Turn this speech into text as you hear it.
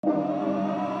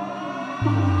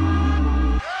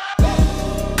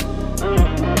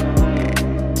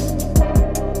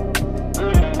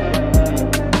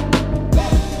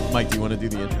Mike, do you want to do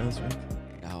the intro this week?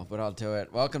 No, but I'll do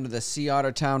it. Welcome to the Sea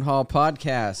Otter Town Hall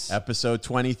podcast. Episode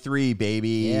 23,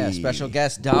 baby. Yeah, special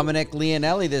guest Dominic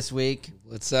Leonelli this week.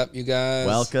 What's up, you guys?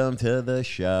 Welcome to the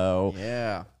show.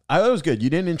 Yeah. I was good.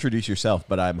 You didn't introduce yourself,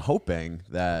 but I'm hoping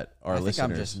that our listeners... I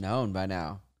think I'm just known by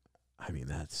now. I mean,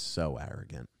 that's so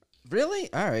arrogant.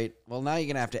 Really? All right. Well, now you're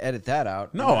going to have to edit that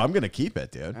out. No, I'm going to keep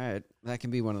it, dude. All right. That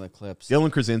can be one of the clips.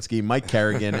 Dylan Krasinski, Mike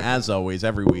Kerrigan, as always,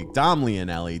 every week. Dominic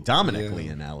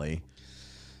Leonelli.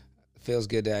 Feels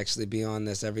good to actually be on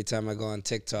this. Every time I go on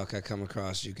TikTok, I come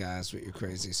across you guys with your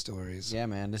crazy stories. Yeah,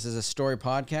 man. This is a story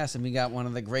podcast, and we got one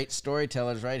of the great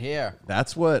storytellers right here.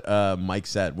 That's what Mike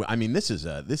said. I mean, this is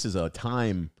a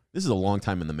long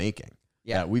time in the making.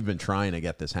 Yeah, we've been trying to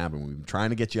get this happen. We've been trying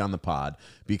to get you on the pod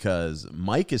because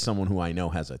Mike is someone who I know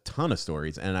has a ton of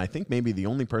stories, and I think maybe the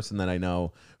only person that I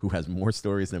know who has more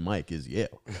stories than Mike is you.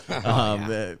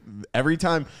 Every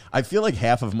time, I feel like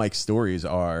half of Mike's stories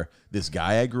are this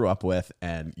guy I grew up with,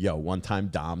 and one time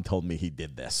Dom told me he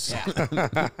did this.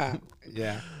 Yeah.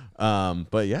 Yeah.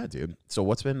 But yeah, dude. So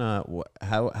what's been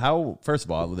how first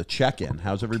of all, the check-in?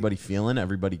 How's everybody feeling?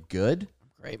 Everybody good?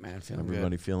 Great, man. Feeling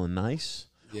Everybody good. feeling nice?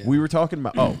 Yeah. We were talking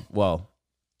about,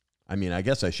 I mean, I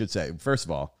guess I should say, first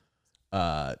of all,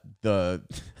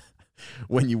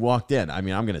 when you walked in, I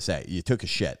mean, I'm going to say, you took a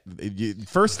shit.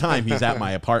 First time he's at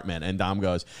my apartment, and Dom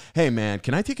goes, hey, man,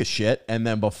 can I take a shit? And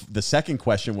then the second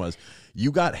question was,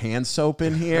 you got hand soap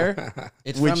in here?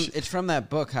 It's from that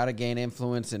book, How to Gain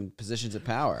Influence in Positions of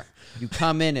Power. You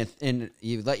come in and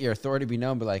you let your authority be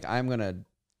known, but like, I'm going to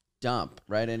dump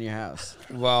right in your house.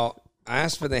 Well, I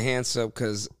asked for the hand soap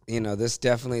because, this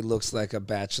definitely looks like a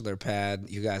bachelor pad.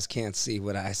 You guys can't see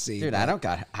what I see. Dude, I don't.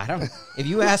 If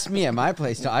you asked me at my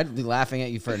place, I'd be laughing at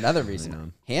you for another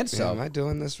reason. Hand soap. Am I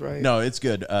doing this right? No, it's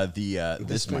good.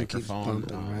 This thing microphone.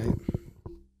 keeps bumping,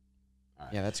 right?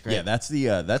 Yeah, that's great. Yeah, that's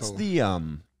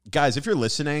the guys, if you're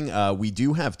listening, we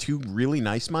do have two really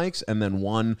nice mics and then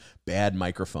one bad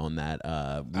microphone that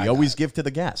we always give to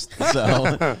the guest.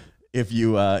 So if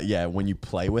you when you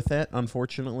play with it,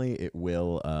 unfortunately, it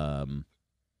will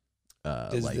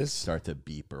start to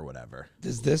beep or whatever.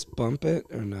 Does this bump it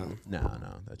or no? No,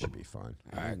 that should be fine.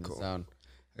 All right, cool.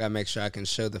 I got to make sure I can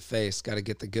show the face. Got to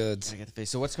get the goods.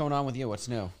 So what's going on with you? What's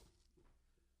new?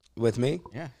 With me?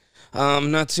 Yeah.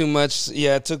 Not too much.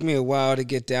 Yeah, it took me a while to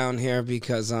get down here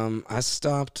because I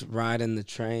stopped riding the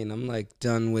train. I'm like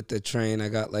done with the train. I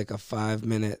got like a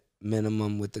 5-minute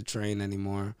minimum with the train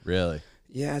anymore. Really?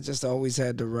 Yeah, I just always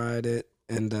had to ride it.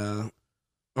 And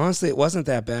honestly, it wasn't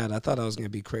that bad. I thought I was going to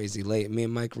be crazy late. Me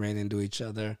and Mike ran into each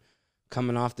other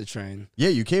coming off the train. Yeah,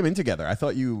 you came in together. I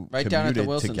thought you right down at the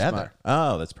Wilson together.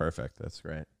 spot. Oh, that's perfect. That's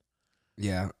great.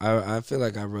 Yeah, I feel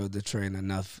like I rode the train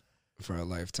enough for a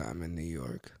lifetime in New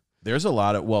York. There's a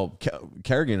lot of,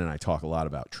 Kerrigan and I talk a lot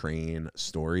about train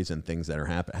stories and things that are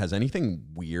happening. Has anything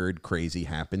weird, crazy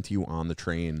happened to you on the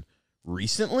train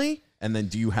recently? And then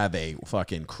do you have a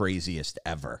fucking craziest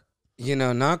ever?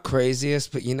 Not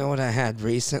craziest, but you know what I had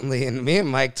recently? And me and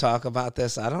Mike talk about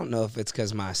this. I don't know if it's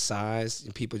because my size.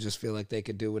 People just feel like they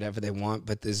could do whatever they want.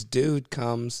 But this dude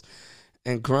comes,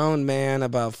 and grown man,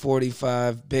 about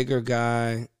 45, bigger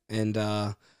guy. And,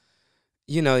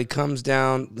 he comes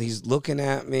down. He's looking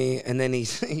at me. And then he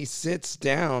sits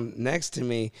down next to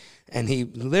me. And he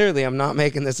literally, I'm not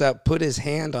making this up, put his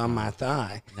hand on my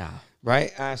thigh. No.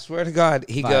 Right? I swear to God,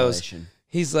 Violation.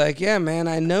 He's like, yeah, man,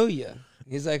 I know you.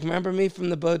 He's like, remember me from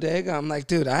the bodega? I'm like,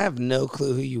 dude, I have no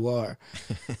clue who you are.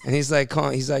 And he's like,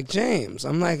 James.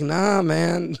 I'm like, nah,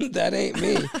 man, that ain't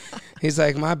me. He's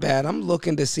like, my bad. I'm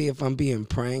looking to see if I'm being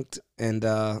pranked. And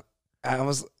I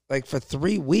was like, for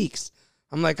 3 weeks,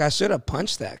 I'm like, I should have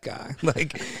punched that guy.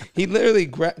 Like, he literally,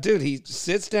 dude, he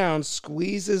sits down,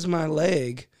 squeezes my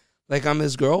leg like I'm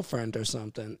his girlfriend or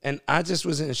something. And I just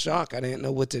was in shock. I didn't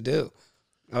know what to do.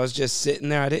 I was just sitting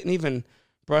there. I didn't even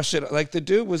brush it. Like, the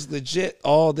dude was legit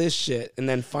all this shit. And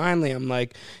then finally I'm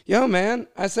like, yo, man.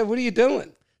 I said, what are you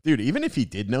doing? Dude, even if he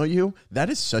did know you, that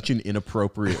is such an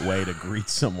inappropriate way to greet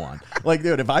someone. Like,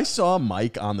 dude, if I saw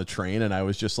Mike on the train and I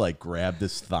was just like, grabbed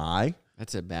his thigh.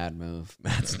 That's a bad move.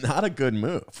 That's not a good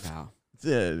move. No.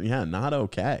 Yeah, not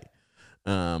okay.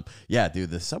 Yeah, dude,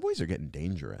 the subways are getting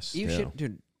dangerous.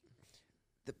 Dude.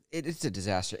 It's a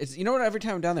disaster. It's what? Every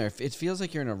time I'm down there, it feels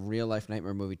like you're in a real life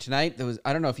nightmare movie. Tonight,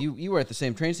 I don't know if you were at the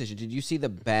same train station. Did you see the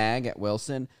bag at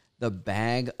Wilson? The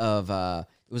bag of it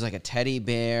was like a teddy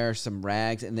bear, some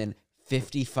rags, and then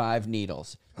 55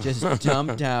 needles just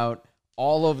dumped out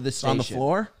all over the station. On the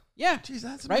floor? Yeah. Jeez,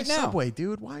 that's right my now. Subway,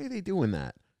 dude. Why are they doing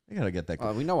that? I gotta get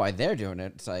that. We know why they're doing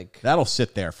it. It's like that'll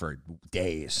sit there for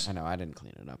days. I know. I didn't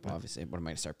clean it up. Obviously, what am I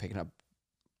gonna start picking up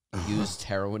used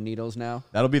heroin needles now.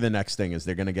 That'll be the next thing is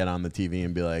they're going to get on the TV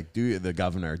and be like, the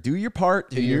governor, do your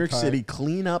part in New York City,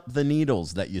 clean up the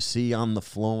needles that you see on the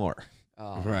floor.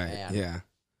 Oh, Right. man. Yeah.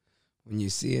 When you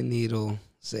see a needle,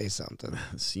 say something.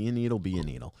 See a needle, be a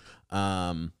needle.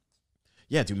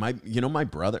 Yeah, dude, my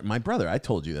brother, I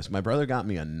told you this. My brother got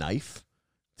me a knife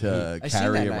to I seen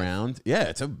carry that knife. around. Yeah,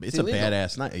 it's a illegal.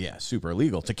 badass knife. Yeah, super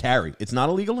illegal to carry. It's not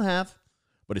illegal to have,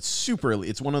 but it's super.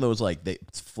 It's one of those like it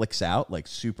flicks out like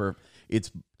super.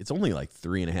 It's only like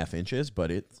 3.5 inches,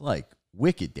 but it's like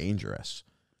wicked dangerous.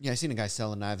 Yeah, I seen a guy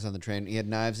selling knives on the train. He had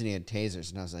knives and he had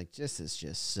tasers, and I was like, "This is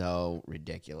just so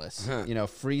ridiculous." You know,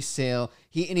 free sale.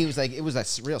 He was like, it was a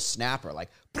real snapper,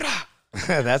 like, brah!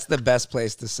 That's the best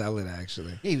place to sell it,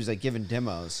 actually. He was like giving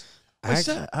demos.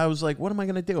 I was like, what am I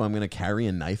going to do? I'm going to carry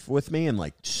a knife with me and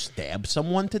like stab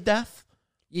someone to death?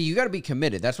 Yeah, you got to be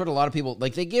committed. That's what a lot of people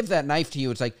like. They give that knife to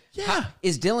you. It's like, Yeah.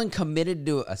 is Dylan committed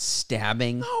to a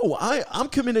stabbing? No, I'm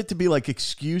committed to be like,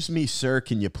 excuse me, sir,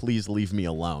 can you please leave me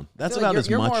alone? That's I feel like about as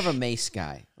you're much. more of a mace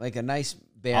guy, like a nice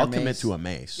bear. I'll mace. commit to a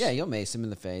mace. Yeah, you'll mace him in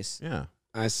the face. Yeah.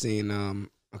 I seen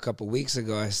a couple weeks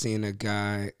ago, I seen a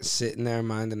guy sitting there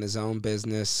minding his own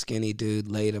business, skinny dude,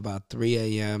 late about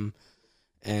 3 a.m.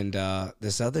 And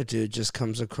this other dude just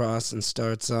comes across and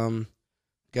starts,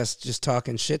 guess, just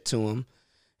talking shit to him.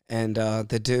 And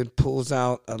the dude pulls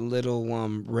out a little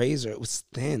razor. It was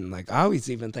thin. Like, I was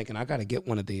even thinking, I got to get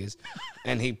one of these.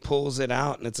 And he pulls it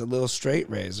out, and it's a little straight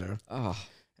razor. Oh,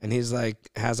 And he's like,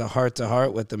 has a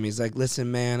heart-to-heart with him. He's like,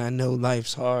 listen, man, I know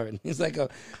life's hard. And he's like,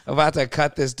 about to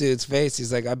cut this dude's face.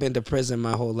 He's like, I've been to prison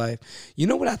my whole life. You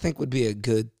know what I think would be a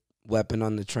good weapon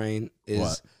on the train is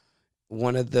What?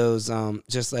 one of those,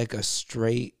 just like a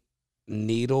straight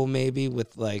needle maybe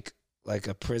with like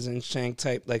a prison shank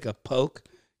type, like a poke.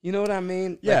 You know what I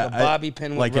mean? Yeah, like a bobby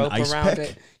pin with like an rope ice around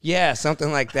pick? it. Yeah,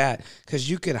 something like that. Because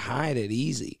you could hide it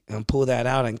easy and pull that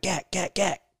out and gat.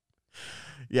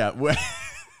 Yeah.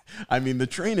 I mean, the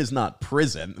train is not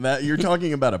prison. That you're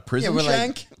talking about a prison we're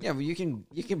shank? like, yeah, but you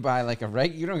can buy like a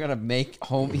you don't gotta make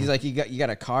home. He's like, you got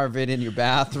to carve it in your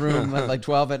bathroom at like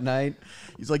 12 at night.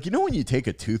 He's like, you know when you take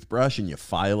a toothbrush and you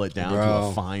file it down to Bro.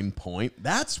 a fine point?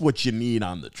 That's what you need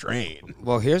on the train.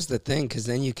 Well, here's the thing, because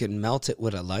then you can melt it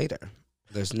with a lighter.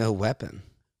 There's no weapon.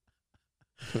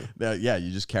 Yeah,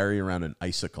 you just carry around an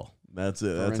icicle. That's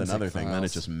Forensic another thing. Then it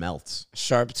files. just melts.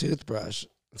 Sharp toothbrush.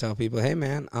 Tell people, hey,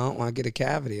 man, I don't want to get a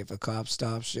cavity if a cop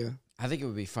stops you. I think it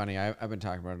would be funny. I've been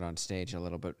talking about it on stage a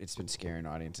little bit. It's been scaring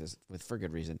audiences for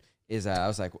good reason. I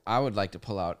was like, I would like to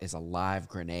pull out is a live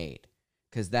grenade.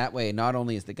 Because that way, not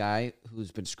only is the guy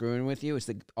who's been screwing with you, it's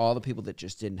all the people that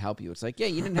just didn't help you. It's like, yeah,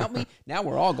 you didn't help me. Now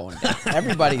we're all going down.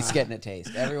 Everybody's getting a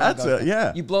taste. Everyone goes down.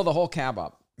 Yeah. You blow the whole cab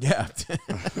up. Yeah.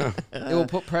 It will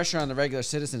put pressure on the regular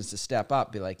citizens to step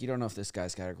up. Be like, you don't know if this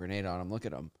guy's got a grenade on him. Look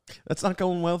at him. That's not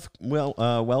going well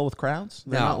with crowds.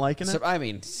 They're not liking it. I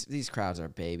mean, these crowds are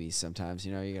babies sometimes.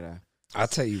 You know, you gotta. I'll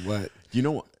tell you what. You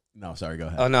know what? No, sorry, go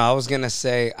ahead. Oh, no, I was going to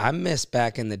say, I miss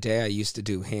back in the day, I used to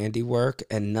do handiwork,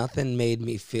 and nothing made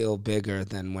me feel bigger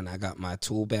than when I got my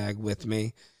tool bag with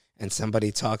me and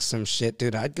somebody talks some shit.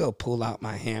 Dude, I'd go pull out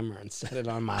my hammer and set it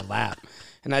on my lap.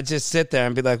 And I'd just sit there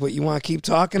and be like, what, you want to keep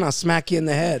talking? I'll smack you in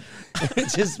the head.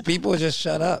 People just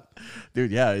shut up. Dude,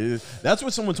 yeah. That's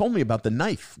what someone told me about the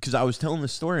knife. Because I was telling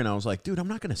this story and I was like, dude, I'm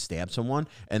not going to stab someone.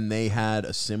 And they had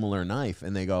a similar knife.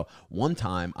 And they go, one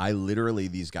time,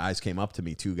 these guys came up to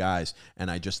me, 2 guys,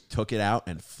 and I just took it out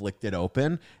and flicked it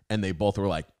open. And they both were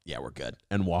like, yeah, we're good.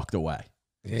 And walked away.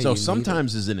 Yeah, So you need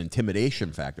sometimes is an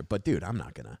intimidation factor. But, dude, I'm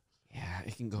not going to. Yeah,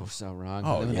 it can go so wrong.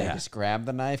 Oh, And then yeah. They just grab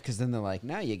the knife because then they're like,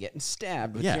 now you're getting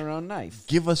stabbed with Yeah. your own knife.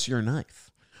 Give us your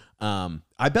knife.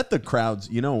 I bet the crowds,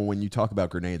 when you talk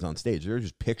about grenades on stage, they're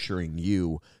just picturing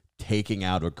you taking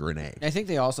out a grenade. I think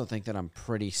they also think that I'm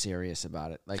pretty serious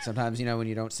about it. Like sometimes, when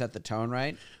you don't set the tone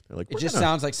right, They're like, it we're just gonna,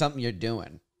 sounds like something you're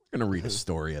doing. we're gonna read a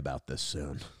story about this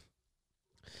soon.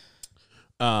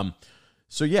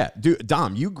 So yeah, dude,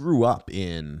 Dom, you grew up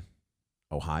in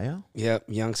Ohio? Yep,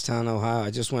 Youngstown, Ohio.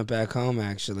 I just went back home,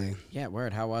 actually. Yeah,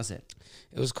 word. How was it?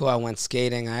 It was cool. I went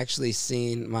skating. I actually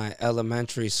seen my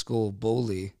elementary school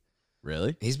bully.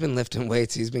 Really? He's been lifting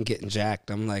weights. He's been getting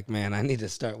jacked. I'm like, man, I need to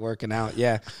start working out.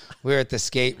 Yeah, we were at the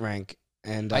skate rink.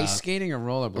 And Ice skating or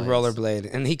rollerblades? rollerblade.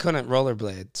 And he couldn't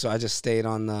rollerblade, so I just stayed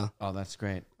on the... Oh, that's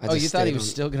great. I You just thought he stayed was on-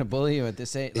 still going to bully you at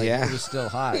this age? Like, Yeah. he was still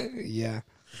hot. Yeah.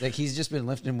 Like, he's just been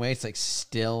lifting weights, like,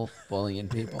 still bullying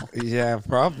people. Yeah,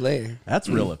 probably. That's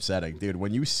real upsetting, dude.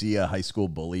 When you see a high school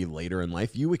bully later in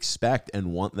life, you expect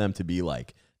and want them to be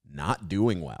like not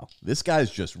doing well. This guy's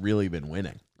just really been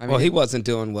winning. I Well, he wasn't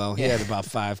doing well. He Yeah. had about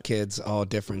 5 kids, all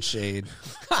different shade.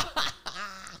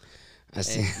 I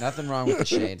see. Hey, nothing wrong with the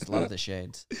shades. Love the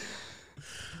shades.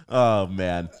 Oh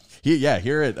man,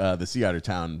 here at the Sea Otter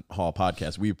Town Hall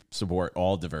podcast, we support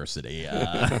all diversity.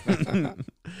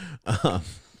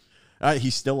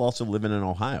 He's still also living in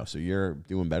Ohio, so you're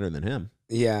doing better than him.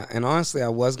 Yeah, and honestly, I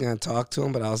was gonna talk to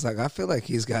him, but I was like, I feel like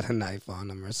he's got a knife on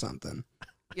him or something.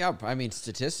 Yeah, I mean,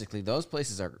 statistically, those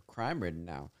places are crime-ridden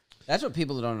now. That's what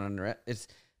people don't it's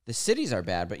the cities are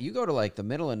bad, but you go to like the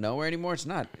middle of nowhere anymore. It's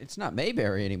not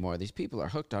Mayberry anymore. These people are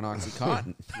hooked on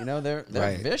OxyContin. They're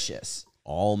Right. vicious.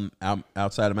 All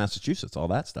outside of Massachusetts, all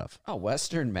that stuff. Oh,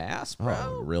 Western Mass, bro.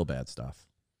 Oh, real bad stuff.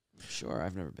 Sure,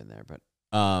 I've never been there, but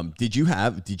Did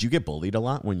you get bullied a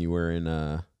lot when you were in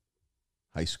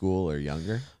high school or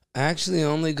younger? I actually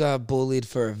only got bullied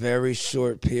for a very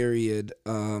short period,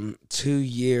 2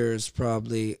 years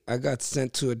probably. I got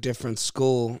sent to a different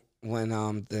school when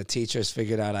the teachers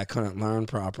figured out I couldn't learn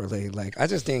properly. Like, I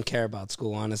just didn't care about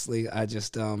school, honestly. I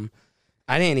just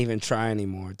I didn't even try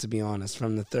anymore, to be honest.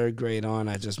 From the 3rd grade on,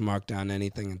 I just marked down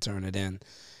anything and turned it in.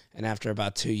 And after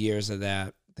about 2 years of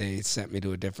that, they sent me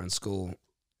to a different school,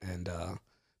 and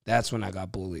that's when I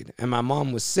got bullied. And my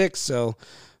mom was sick, so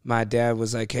my dad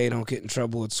was like, hey, don't get in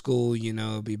trouble at school,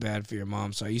 it'd be bad for your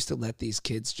mom. So I used to let these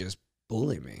kids just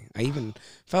bully me. I even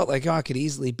felt like, I could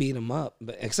easily beat them up,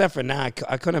 but except for now,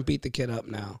 I couldn't beat the kid up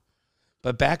now.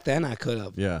 But back then, I could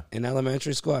have. Yeah. In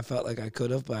elementary school, I felt like I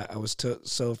could have, but I was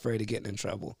so afraid of getting in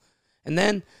trouble. And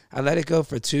then I let it go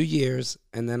for 2 years,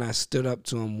 and then I stood up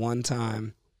to them one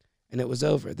time, and it was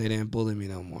over. They didn't bully me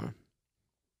no more.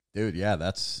 Dude, yeah,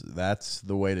 that's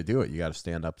the way to do it. You got to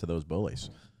stand up to those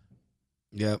bullies.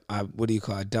 Yep. I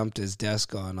dumped his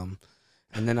desk on him.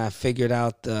 And then I figured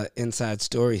out the inside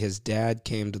story. His dad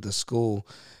came to the school.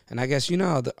 And I guess,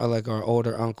 how like our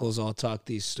older uncles all talk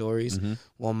these stories. Mm-hmm.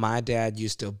 Well, my dad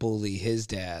used to bully his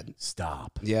dad.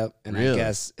 Stop. Yep. And Really? I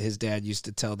guess his dad used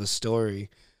to tell the story.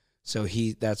 So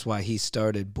that's why he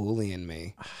started bullying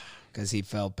me, because he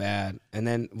felt bad. And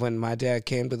then when my dad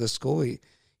came to the school,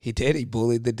 he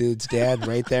bullied the dude's dad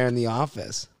right there in the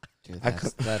office. dude,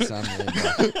 that's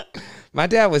unbelievable. My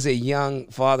dad was a young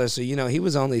father, so, he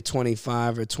was only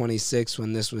 25 or 26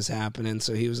 when this was happening,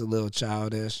 so he was a little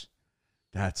childish.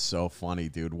 That's so funny,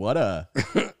 dude. What a...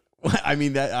 I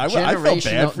mean, I felt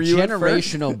bad for you at first.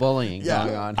 Generational bullying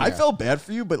going on here. I felt bad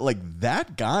for you, but like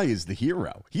that guy is the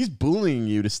hero. He's bullying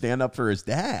you to stand up for his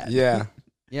dad. Yeah.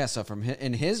 Yeah, so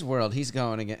in his world, he's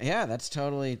going again. Yeah, that's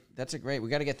a great. We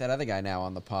got to get that other guy now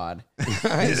on the pod.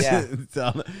 Yeah.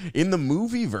 In the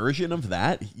movie version of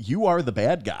that, you are the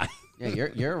bad guy. Yeah, you're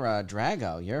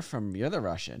Drago. You're the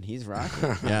Russian. He's Rocky.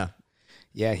 Yeah.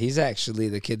 Yeah, he's actually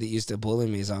the kid that used to bully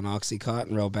me. He's on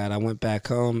OxyContin real bad. I went back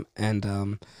home, and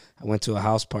I went to a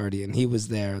house party, and he was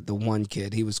there, the one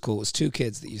kid. He was cool. It was 2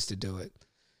 kids that used to do it,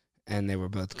 and they were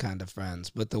both kind of friends.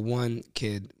 But the one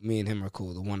kid, me and him are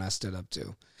cool, the one I stood up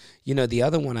to. The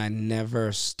other one I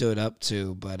never stood up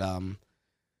to, but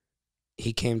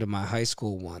he came to my high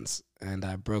school once, and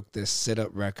I broke this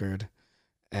sit-up record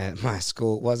at my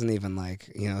school. It wasn't even like,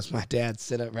 it's my dad's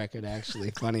sit-up record,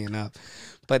 actually, funny enough.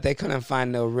 But they couldn't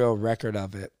find no real record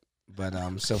of it. But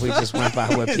so we just went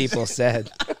by what people said.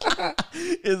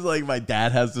 It's like my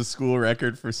dad has the school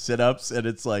record for sit-ups, and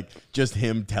it's like just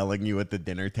him telling you at the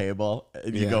dinner table.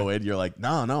 And you go in, you're like,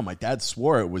 no, my dad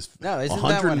swore it was No, isn't that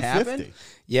what 150. happened?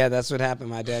 Yeah, that's what happened.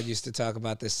 My dad used to talk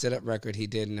about this sit-up record he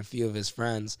did and a few of his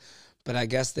friends. But I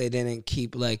guess they didn't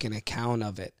keep like an account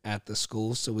of it at the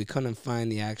school, so we couldn't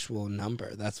find the actual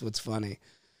number. That's what's funny.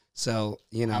 So,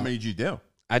 How many did you do?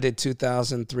 I did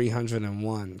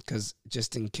 2,301 because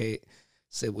just in case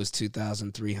it was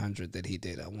 2,300 that he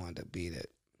did, I wanted to beat it.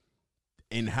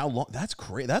 In how long? That's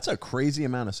crazy. That's a crazy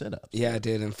amount of sit-ups. Yeah, I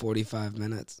did in 45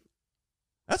 minutes.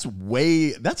 That's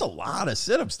a lot of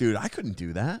sit-ups, dude. I couldn't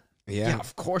do that. Yeah,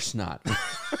 of course not.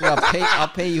 Well, I'll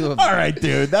pay you. All right,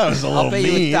 dude. That was a little I'll pay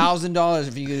mean. you $1,000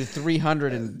 if you do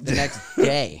 300 in the next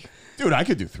day. Dude, I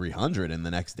could do 300 in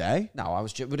the next day. No,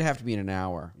 it would have to be in an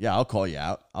hour. Yeah, I'll call you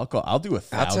out. I'll do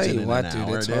 1,000 I'll tell you in what, an dude,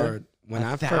 hour, it's dude. hard. When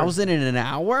I first, 1,000 in an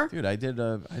hour? Dude, I did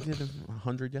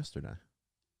 100 yesterday.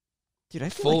 Dude, I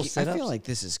Full feel sit-ups? like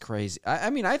this is crazy. I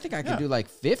mean, I think I could do like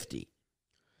 50.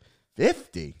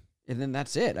 50? And then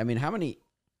that's it. I mean, how many?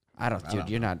 Dude,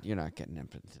 you're not getting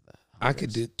into the. I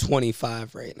could do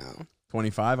 25 right now.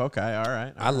 25? Okay, all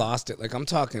right. I lost it. Like, I'm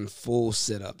talking full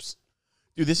sit-ups.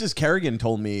 Dude, this is Kerrigan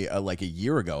told me like a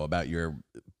year ago about your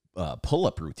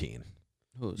pull-up routine.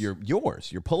 Who's?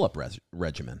 Your pull-up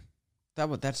regimen.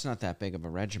 That's not that big of a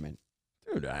regimen.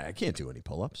 Dude, I can't do any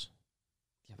pull-ups.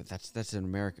 Yeah, but that's an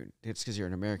American. It's because you're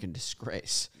an American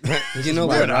disgrace. You know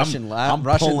Why what? Russians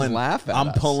laugh at I'm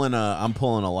us. pulling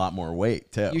a lot more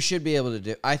weight too. You should be able to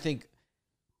do. I think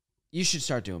You should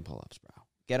start doing pull-ups, bro.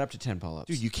 Get up to 10 pull-ups.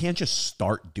 Dude, you can't just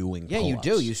start doing yeah, pull-ups.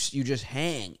 you do. You just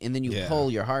hang, and then you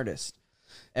pull your hardest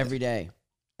every day.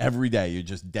 Every day, you're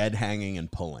just dead hanging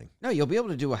and pulling. No, you'll be able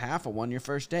to do a half of one your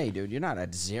first day, dude. You're not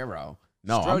at 0.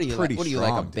 No, I'm Strody, pretty what are you,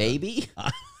 strong, like a dude. baby?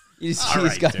 He's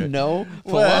right, got dude. no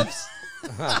pull-ups?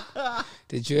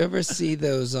 Did you ever see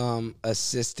those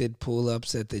assisted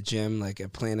pull-ups at the gym, like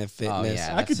at Planet Fitness?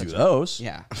 yeah. I could That's do such a- those.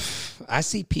 Yeah. I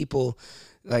see people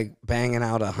like banging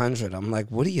out 100. I'm like,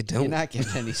 what are you doing? You're not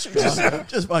getting any stronger.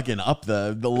 Just fucking up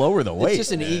the lower the weight. It's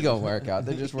just an man. ego workout.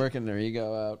 They're just working their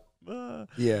ego out.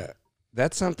 Yeah.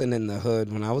 That's something in the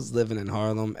hood. When I was living in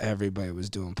Harlem, everybody was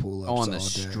doing pull-ups Oh, on the all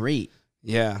day. street.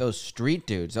 Yeah. Those street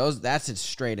dudes. That's a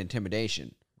straight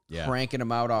intimidation. Yeah. Cranking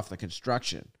them out off the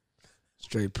construction.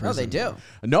 Straight No, prison. they do.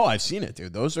 No, I've seen it,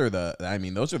 dude. Those are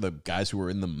the guys who are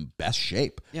in the best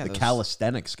shape. Yeah, the those-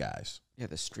 calisthenics guys Yeah,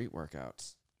 the street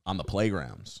workouts. on the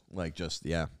playgrounds. Like just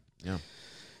yeah.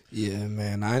 Yeah,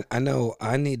 man. I know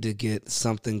I need to get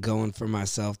something going for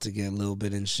myself to get a little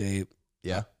bit in shape.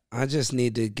 Yeah. I just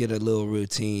need to get a little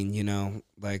routine, you know?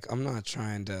 Like, I'm not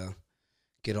trying to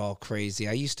get all crazy.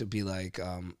 I used to be like,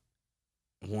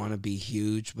 want to be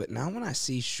huge, but now when I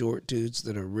see short dudes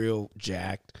that are real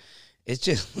jacked, it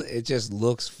just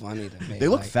looks funny to me. They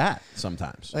look like, fat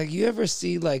sometimes. Like, you ever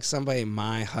see, like, somebody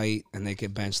my height and they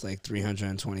could bench, like,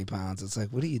 320 pounds? It's like,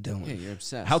 what are you doing? Yeah, you're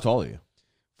obsessed. How tall are you?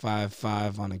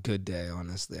 5'5" on a good day,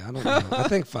 honestly. I don't know. I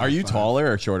think 5'5". Are you taller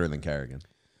or shorter than Kerrigan?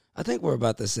 I think we're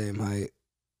about the same height.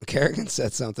 Kerrigan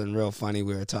said something real funny.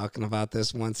 We were talking about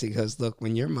this once. He goes, "Look,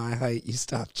 when you're my height, you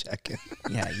stop checking."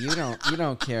 Yeah, you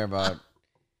don't care about.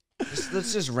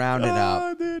 Let's just round it up.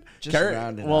 Oh, dude. Just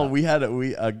round it well, up. we had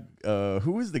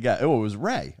who was the guy? Oh, it was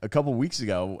Ray a couple weeks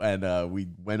ago, and we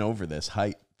went over this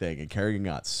height thing, and Kerrigan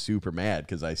got super mad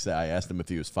because I asked him if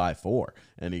he was 5'4",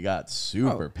 and he got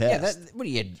super pissed. Yeah, what are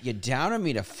you downing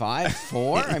me to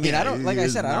 5'4"? I mean, Yeah, I don't like he I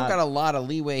was said, I not- don't got a lot of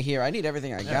leeway here. I need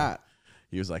everything I got.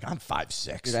 He was like, "I'm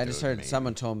 5'6". Dude, I just heard man.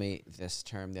 someone told me this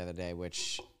term the other day,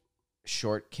 which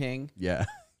short king. Yeah,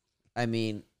 I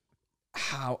mean,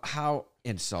 how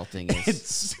insulting is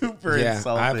it's super Yeah,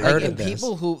 insulting. I've like, heard and of this.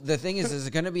 people who the thing is there's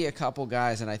going to be a couple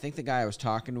guys, and I think the guy I was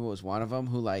talking to was one of them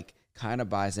who like kind of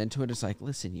buys into it. It's like,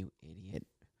 listen, you idiot,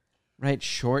 right?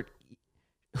 Short.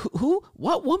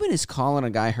 What woman is calling a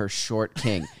guy her short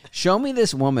king? Show me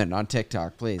this woman on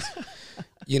TikTok, please.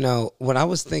 You know, what I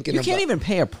was thinking You about, can't even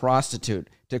pay a prostitute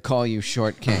to call you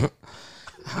short king.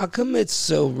 how come it's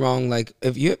so wrong? Like,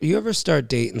 if you ever start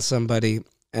dating somebody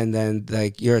and then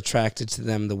like you're attracted to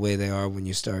them the way they are when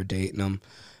you start dating them,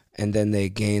 and then they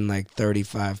gain like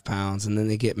 35 pounds, and then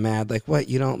they get mad, like, "What?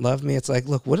 You don't love me?" It's like,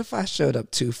 look, what if I showed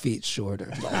up 2 feet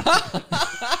shorter? Like,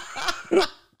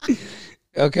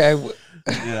 okay.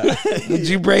 Yeah. Would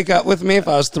you break up with me if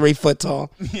I was 3 foot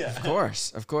tall?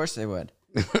 Of course they would.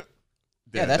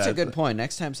 Yeah, that's a good point.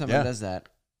 Next time someone Yeah. does that,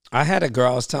 I had a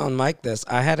girl, I was telling Mike this,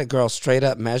 I had a girl straight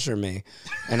up measure me.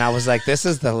 And I was like, this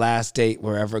is the last date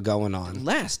we're ever going on.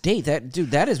 last date,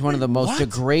 that is one of the most what?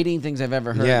 degrading things I've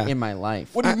ever heard Yeah. in my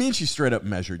life. What do you mean she straight up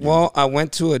measured you? Well, I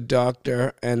went to a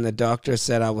doctor, and the doctor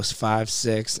said I was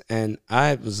 5'6", and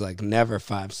I was like never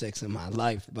 5'6" in my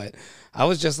life. But I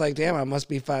was just like, damn, I must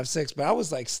be 5'6". But I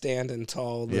was like standing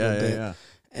tall a little bit. yeah.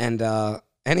 And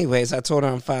anyways, I told her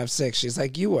I'm 5'6". She's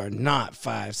like, you are not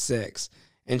 5'6".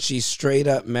 And she straight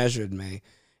up measured me.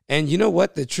 And you know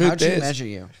what the truth How'd she is? measure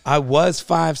you? I was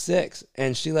 5'6",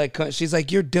 and she's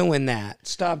like, you're doing that.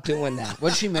 Stop doing that.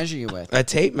 What'd she measure you with? A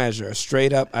tape measure,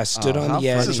 straight up. I stood Oh, on how the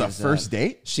edge. This is a is that? first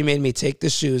date? She made me take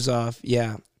the shoes off.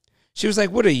 Yeah. She was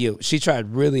like, what are you? She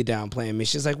tried really downplaying me.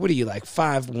 She's like, what are you, like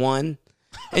 5'1"?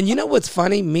 And you know what's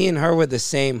funny? Me and her were the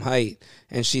same height,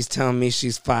 and she's telling me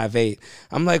she's 5'8".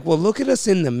 I'm like, well, look at us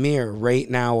in the mirror right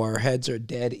now. Our heads are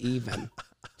dead even.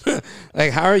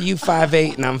 Like, how are you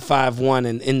 5'8" and I'm 5'1",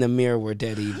 and in the mirror we're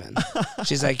dead even?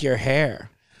 She's like, your hair.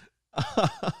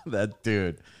 That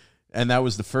dude. And that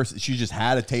was the first. She just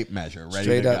had a tape measure ready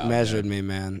Straight to up go, measured dude. me,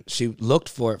 man. She looked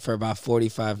for it for about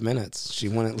 45 minutes. She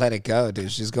wouldn't let it go,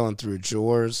 dude. She's going through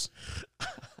drawers.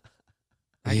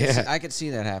 I could see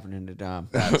that happening to Dom.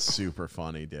 That's super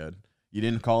funny, dude. You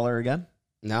didn't call her again?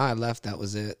 No, I left. That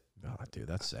was it. Oh, dude,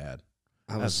 that's sad.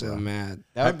 I was That's so rough. mad.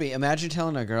 That would be. Imagine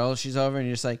telling a girl she's over, and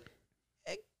you're just like,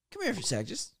 "Hey, come here for a sec.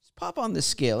 Just pop on this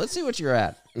scale. Let's see what you're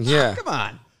at. Yeah. Come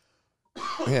on."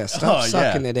 Yeah, stop Oh, yeah.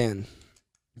 sucking it in.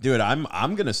 Dude,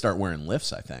 I'm gonna start wearing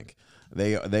lifts. I think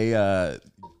they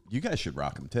you guys should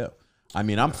rock them too. I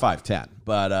mean, I'm 5'10",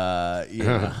 but you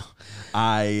know,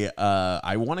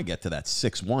 I want to get to that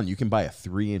 6'1". You can buy a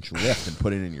 3-inch lift and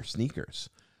put it in your sneakers.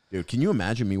 Dude, can you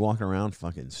imagine me walking around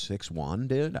fucking 6'1",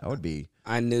 dude? I would be.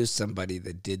 I knew somebody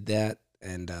that did that,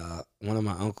 and one of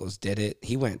my uncles did it.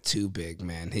 He went too big,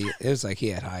 man. It was like he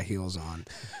had high heels on.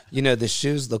 You know, the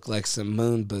shoes look like some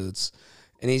moon boots,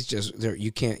 and he's just there.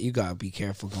 You gotta be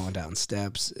careful going down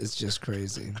steps. It's just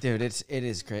crazy, dude. It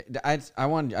is great. I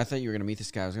thought you were gonna meet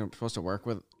this guy. I was supposed to work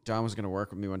with. John was gonna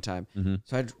work with me one time,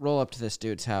 so I'd roll up to this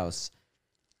dude's house,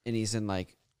 and he's in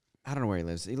like, I don't know where he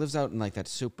lives. He lives out in like that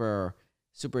super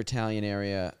Italian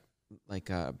area, like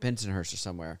Bensonhurst or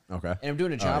somewhere. Okay. And I'm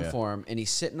doing a job for him, and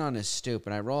he's sitting on his stoop,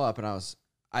 and I roll up, and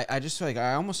I just feel like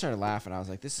I almost started laughing. I was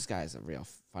like, this guy's a real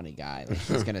funny guy. Like,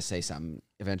 he's gonna say something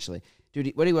eventually,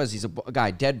 dude. What he was, he's a guy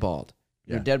dead bald.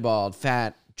 Yeah. You're dead bald,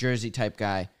 fat, Jersey type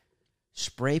guy.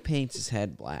 Spray paints his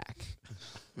head black.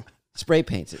 Spray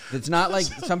paints it. It's not like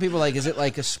some people like, is it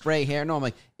like a spray hair? No, I'm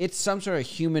like, it's some sort of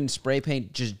human spray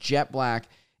paint, just jet black.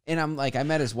 And I'm like, I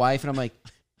met his wife, and I'm like,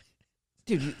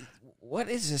 dude, what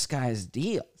is this guy's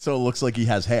deal? So it looks like he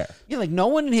has hair. Yeah, like no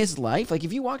one in his life. Like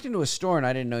if you walked into a store and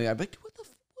I didn't know you, I'd be like, what do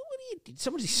you? Did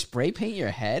somebody spray paint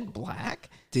your head black?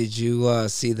 Did you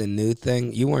see the new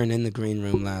thing? You weren't in the green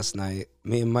room last night.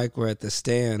 Me and Mike were at the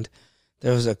stand.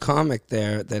 There was a comic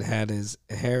there that had his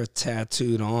hair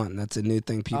tattooed on. That's a new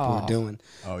thing people are doing.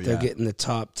 Oh, yeah. They're getting the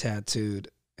top tattooed,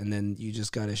 and then you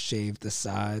just got to shave the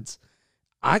sides.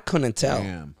 I couldn't tell.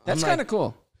 Damn. That's kind of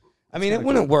cool. I mean, it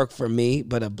wouldn't work for me,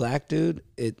 but a black dude,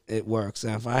 it works.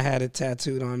 And if I had it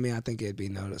tattooed on me, I think it'd be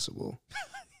noticeable.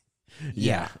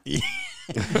 Yeah.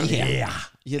 Yeah.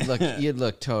 You'd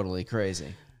look totally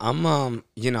crazy. I'm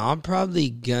probably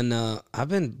gonna. I've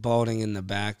been balding in the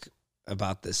back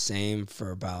about the same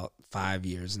for about 5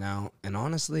 years now, and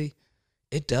honestly,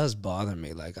 it does bother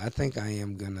me. Like, I think I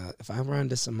am gonna. If I run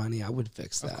into some money, I would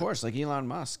fix that. Of course, like Elon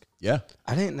Musk. Yeah.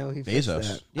 I didn't know he fixed Bezos.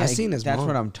 that. Yeah, I seen his. That's mom.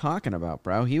 what I'm talking about,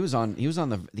 bro. He was on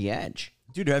the edge.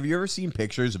 Dude, have you ever seen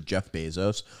pictures of Jeff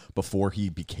Bezos before he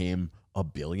became a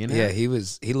billionaire? Yeah, he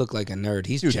looked like a nerd.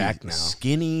 He's jacked now.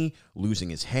 Skinny, losing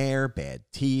his hair, bad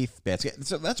teeth, bad skin.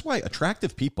 So that's why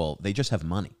attractive people, they just have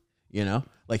money, you know?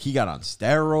 Like he got on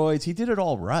steroids. He did it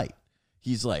all right.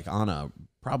 He's like on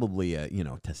probably a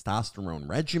testosterone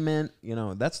regimen. You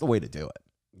know, that's the way to do it.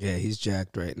 Yeah, he's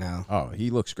jacked right now. Oh, he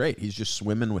looks great. He's just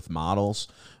swimming with models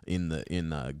in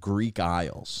the Greek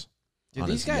Isles. Dude, on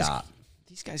these his guys yacht.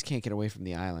 These guys can't get away from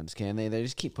the islands, can they? They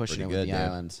just keep pushing Pretty it with good, the dude.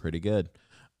 islands. Pretty good.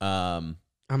 I'm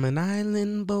an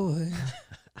island boy.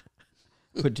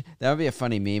 That would be a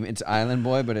funny meme. It's Island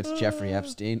Boy, but it's Jeffrey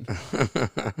Epstein.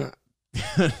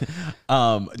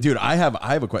 Dude, I have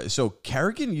a question. So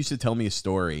Kerrigan used to tell me a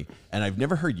story, and I've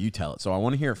never heard you tell it, so I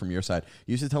want to hear it from your side.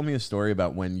 You used to tell me a story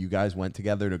about when you guys went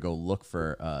together to go look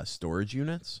for storage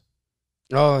units.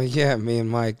 Oh yeah, me and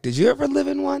Mike. Did you ever live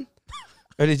in one,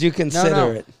 or did you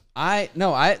consider it? I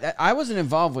wasn't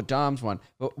involved with Dom's one,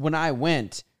 but when I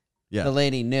went, Yeah. the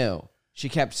lady knew. She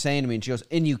kept saying to me, and she goes,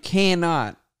 "And you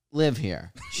cannot live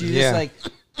here." She's Yeah. just like,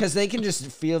 because they can just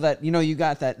feel that, you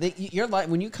got that. Your life,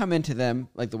 when you come into them,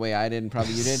 like the way I did, and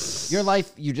probably you did, your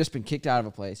life, you've just been kicked out of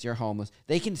a place. You're homeless.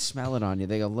 They can smell it on you.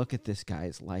 They go, "Look at this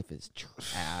guy's life is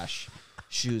trash.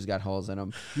 Shoes got holes in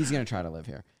them. He's gonna try to live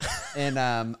here." And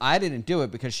I didn't do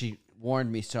it because she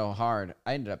warned me so hard.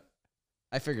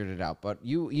 I figured it out, but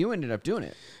you ended up doing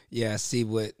it. Yeah. See,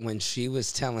 when she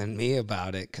was telling me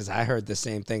about it, because I heard the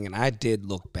same thing, and I did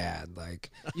look bad.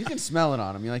 Like You can smell it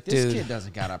on him. You're like, this Dude. kid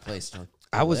doesn't got a place to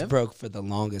I was live. broke for the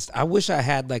longest. I wish I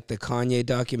had like the Kanye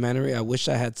documentary. I wish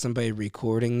I had somebody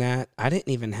recording that. I didn't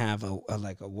even have a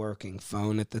working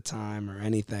phone at the time or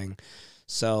anything.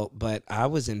 So, but I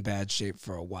was in bad shape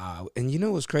for a while. And you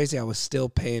know what was crazy? I was still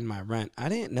paying my rent. I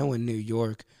didn't know in New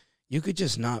York you could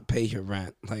just not pay your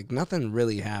rent. Like nothing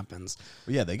really happens.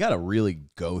 Well, yeah, they got to really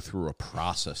go through a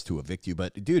process to evict you.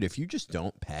 But dude, if you just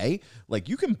don't pay, like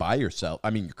you can buy yourself. I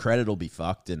mean, your credit will be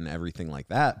fucked and everything like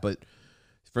that. But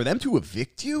for them to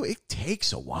evict you, it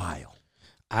takes a while.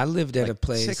 I lived at a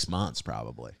place 6 months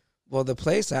probably. Well, the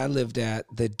place I lived at,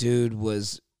 the dude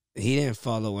he didn't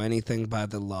follow anything by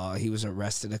the law. He was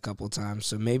arrested a couple times.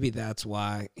 So maybe that's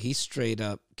why he straight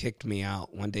up kicked me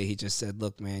out. One day he just said,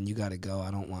 "Look, man, you got to go.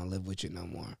 I don't want to live with you no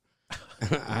more."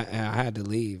 I had to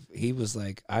leave. He was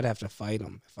like, I'd have to fight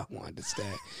him if I wanted to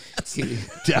stay.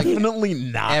 Definitely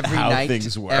not how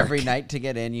things work. Every night to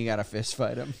get in, you got to fist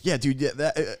fight him. Yeah, dude, yeah,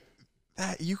 that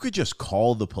you could just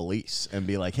call the police and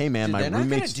be like, "Hey, man, Dude, my they're not gonna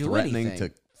roommate's do threatening anything.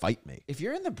 to fight me." If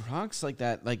you're in the Bronx like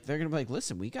that, like they're gonna be like,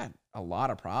 "Listen, we got a lot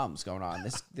of problems going on.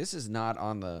 This is not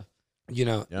on the You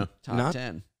know, Yeah. top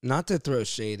 10." not to throw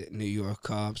shade at New York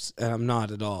cops, and I'm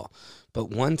not at all. But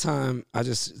one time, I'll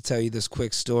just tell you this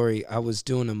quick story. I was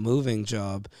doing a moving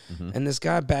job, and this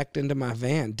guy backed into my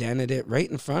van, dented it right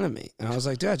in front of me. And I was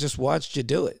like, dude, I just watched you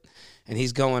do it. And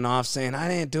he's going off saying, I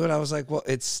didn't do it. I was like, well,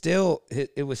 it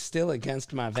was still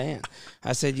against my van.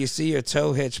 I said, you see your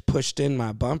tow hitch pushed in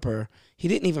my bumper. He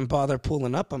didn't even bother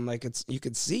pulling up. I'm like, you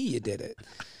could see you did it.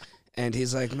 And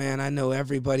he's like, man, I know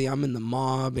everybody. I'm in the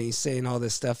mob. And he's saying all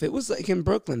this stuff. It was like in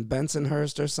Brooklyn,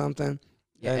 Bensonhurst or something.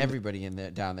 Yeah, And- everybody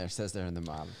down there says they're in the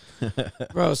mob.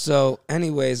 Bro, so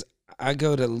anyways, I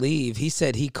go to leave. He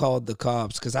said he called the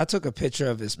cops because I took a picture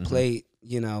of his plate.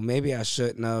 You know, maybe I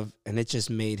shouldn't have. And it just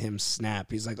made him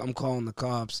snap. He's like, I'm calling the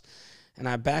cops. And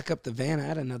I back up the van. I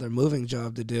had another moving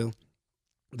job to do.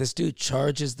 This dude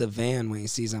charges the van when he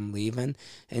sees I'm leaving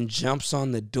and jumps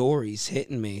on the door. He's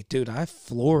hitting me. Dude, I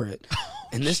floor it.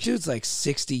 And this dude's like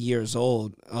 60 years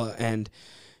old. And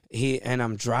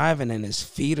I'm driving and his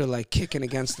feet are like kicking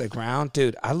against the ground.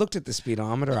 Dude, I looked at the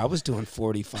speedometer. I was doing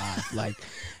 45.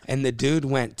 And the dude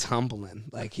went tumbling.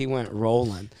 Like he went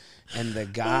rolling. And the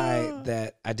guy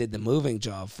that I did the moving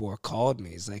job for called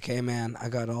me. He's like, hey man, I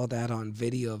got all that on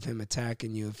video of him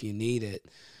attacking you if you need it.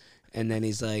 And then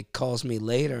he's like, calls me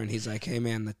later and he's like, hey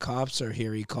man, the cops are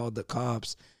here. He called the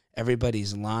cops.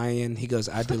 Everybody's lying. He goes,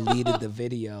 I deleted the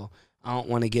video. I don't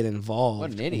want to get involved.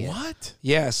 What an idiot. What?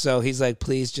 Yeah, so he's like,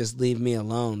 please just leave me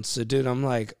alone. So, dude, I'm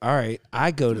like, all right,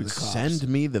 I go to the cops. Send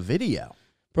me the video.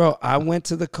 Bro, I went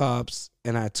to the cops,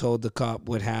 and I told the cop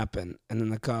what happened. And then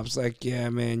the cop's like, yeah,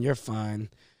 man, you're fine.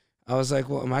 I was like,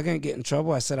 well, am I going to get in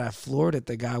trouble? I said, I floored it.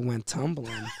 The guy went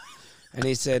tumbling. And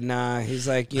he said, nah. He's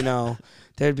like, you know,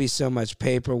 there'd be so much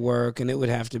paperwork, and it would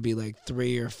have to be like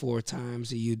 3 or 4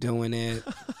 times of you doing it.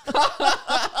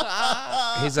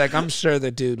 He's like, I'm sure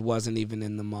the dude wasn't even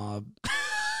in the mob.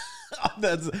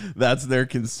 That's their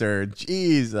concern.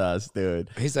 Jesus, dude.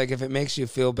 He's like, if it makes you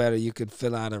feel better, you could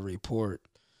fill out a report.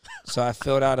 So I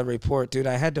filled out a report. Dude,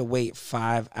 I had to wait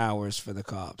 5 hours for the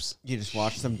cops. You just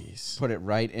watch them put it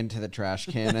right into the trash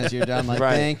can as you're done. Like,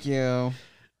 Right. thank you.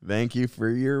 Thank you for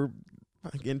your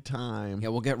fucking time. Yeah,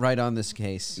 we'll get right on this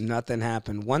case. Nothing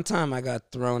happened. One time I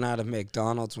got thrown out of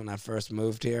McDonald's when I first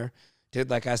moved here. Dude,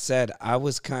 like I said, I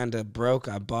was kind of broke.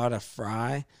 I bought a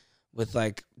fry with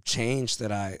like change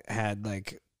that I had,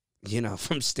 like, you know,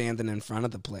 from standing in front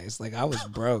of the place. Like I was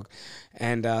broke.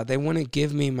 And they wouldn't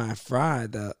give me my fry.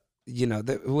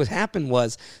 What happened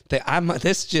was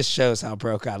this just shows how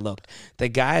broke I looked. The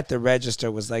guy at the register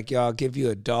was like, yo, I'll give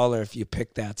you $1 if you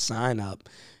pick that sign up.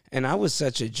 And I was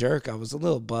such a jerk. I was a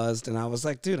little buzzed. And I was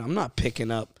like, dude, I'm not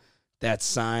picking up that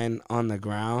sign on the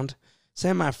ground.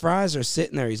 Saying my fries are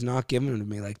sitting there. He's not giving them to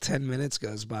me. Like 10 minutes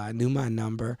goes by. I knew my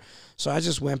number. So I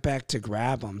just went back to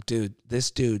grab him. Dude,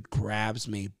 this dude grabs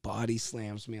me, body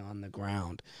slams me on the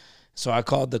ground. So I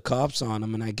called the cops on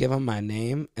him and I give him my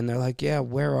name. And they're like, yeah,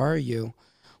 where are you?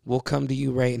 We'll come to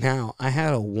you right now. I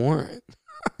had a warrant.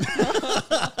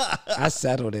 I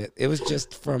settled it. It was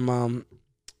just from,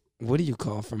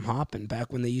 from hopping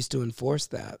back when they used to enforce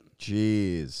that.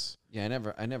 Jeez. Yeah,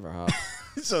 I never hopped.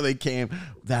 So they came.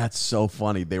 That's so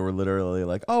funny. They were literally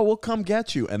like, oh, we'll come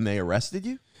get you. And they arrested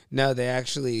you? No, they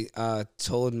actually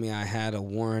told me I had a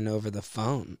warrant over the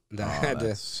phone. That I had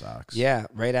that sucks. Yeah,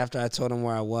 right after I told them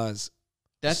where I was.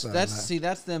 That's So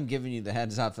that's them giving you the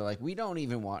heads up. They're like, we don't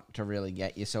even want to really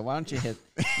get you, so why don't you hit,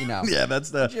 you know? Yeah,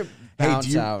 that's the. you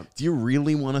bounce out. Do you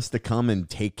really want us to come and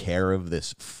take care of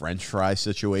this French fry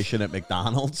situation at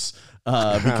McDonald's?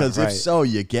 Because if Right. so,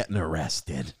 you're getting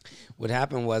arrested. What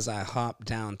happened was I hopped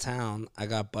downtown. I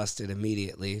got busted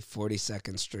immediately,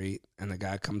 42nd Street, and the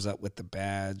guy comes up with the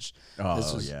badge.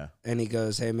 Oh, yeah. And he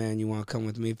goes, hey, man, you want to come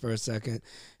with me for a second?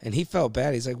 And he felt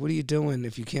bad. He's like, what are you doing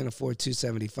if you can't afford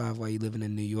 $275 while you're living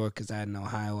in New York? Because I had an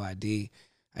Ohio ID.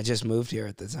 I just moved here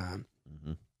at the time.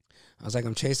 Mm-hmm. I was like,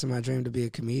 I'm chasing my dream to be a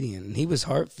comedian. And he was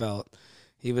heartfelt.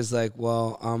 He was like,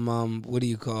 well, what do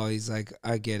you call? He's like,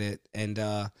 I get it. And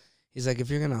he's like, if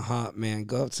you're going to hop, man,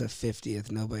 go up to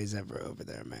 50th. Nobody's ever over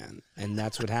there, man. And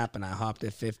that's what happened. I hopped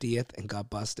at 50th and got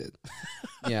busted.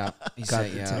 Yeah, he Got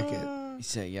said, the yeah. ticket. He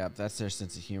said, yeah. That's their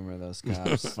sense of humor. Those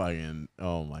cops. Fucking,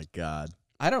 oh my God.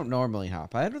 I don't normally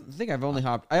hop. I don't think I've only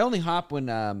hopped. I only hop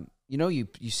when you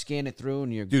scan it through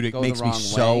and you Dude, it go makes the me wrong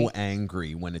so way.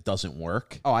 angry when it doesn't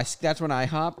work. Oh, that's when I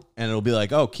hop. And it'll be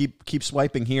like, oh, keep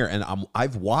swiping here. And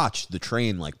I've watched the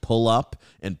train like pull up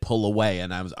and pull away.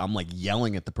 And I'm like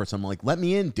yelling at the person. I'm like, let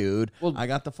me in, dude. Well, I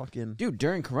got the fucking. Dude,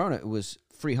 during Corona, it was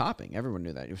free hopping. Everyone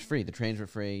knew that. It was free. The trains were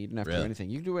free. You didn't have to do Really? anything.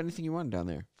 You could do anything you wanted down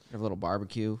there. Have a little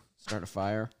barbecue, start a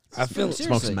fire. I feel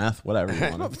Smoke some meth, whatever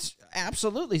you want.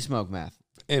 Absolutely smoke meth.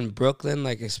 in Brooklyn,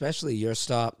 like especially your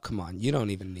stop, come on, you don't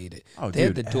even need it. Oh, they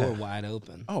had dude, the door wide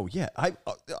open. Oh yeah, I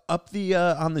up the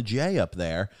on the J up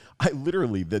there. I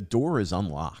literally the door is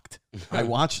unlocked.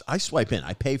 I swipe in.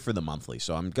 I pay for the monthly,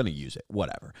 so I'm gonna use it.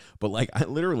 Whatever. But like, I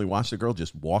literally watched the girl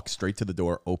just walk straight to the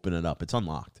door, open it up. It's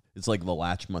unlocked. It's like the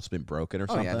latch must have been broken or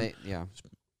something. Yeah.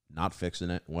 Not fixing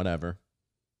it. Whatever.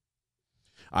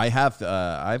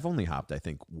 I've only hopped I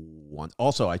think once.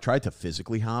 Also, I tried to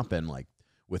physically hop and like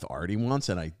with Artie once,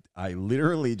 and I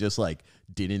literally just like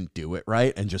didn't do it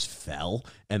right and just fell,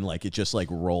 and like it just like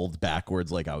rolled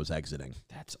backwards like I was exiting.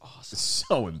 That's awesome. It's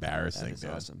so embarrassing. That is dude.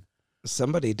 awesome.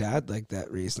 Somebody died like that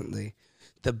recently.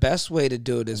 The best way to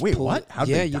do it is Wait, pull what? it. How'd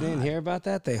yeah, they you die? didn't hear about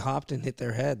that? They hopped and hit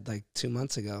their head like 2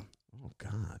 months ago. Oh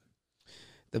God.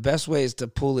 The best way is to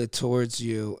pull it towards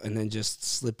you and then just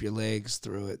slip your legs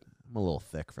through it. I'm a little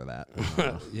thick for that.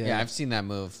 Yeah, I've seen that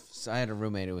move. So I had a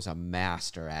roommate who was a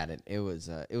master at it. It was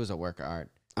a work of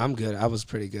art. I'm good. I was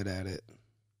pretty good at it.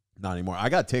 Not anymore. I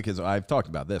got tickets. I've talked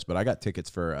about this, but I got tickets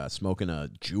for smoking a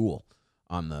Juul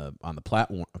on the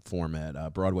platform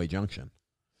at Broadway Junction.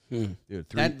 Dude,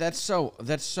 That's so.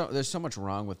 There's so much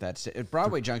wrong with that. At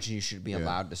Broadway Junction, you should be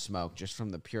allowed to smoke just from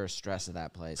the pure stress of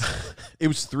that place. It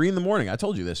was 3 a.m. I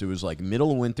told you this. It was like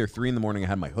middle of winter, 3 a.m. I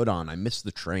had my hood on. I missed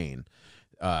the train.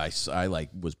 I like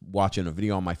was watching a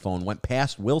video on my phone, went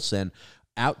past Wilson,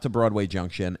 out to Broadway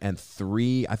Junction, and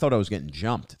I thought I was getting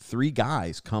jumped. 3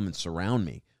 guys come and surround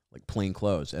me, like plain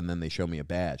clothes, and then they show me a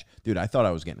badge. Dude, I thought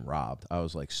I was getting robbed. I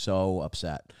was like so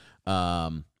upset. Yeah,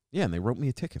 and they wrote me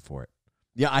a ticket for it.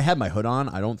 Yeah, I had my hood on.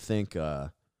 I don't think. I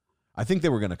think they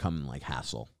were gonna come and like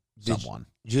hassle someone.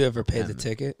 Did you ever pay the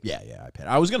ticket? Yeah, I paid.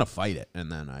 I was gonna fight it,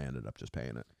 and then I ended up just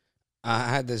paying it. I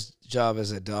had this job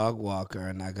as a dog walker,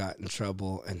 and I got in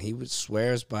trouble. And he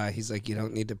swears by. He's like, you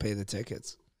don't need to pay the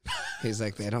tickets. He's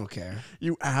like, they don't care.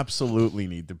 You absolutely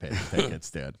need to pay the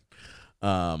tickets, dude.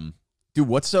 Dude,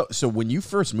 what's so when you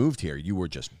first moved here, you were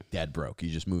just dead broke. You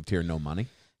just moved here, no money.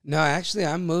 No, actually,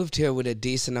 I moved here with a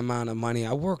decent amount of money.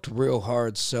 I worked real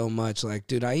hard so much. Like,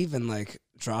 dude, I even, like,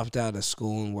 dropped out of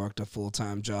school and worked a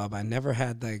full-time job. I never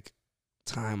had, like,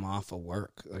 time off of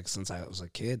work, like, since I was a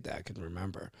kid that I can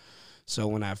remember. So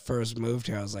when I first moved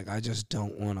here, I was like, I just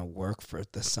don't want to work for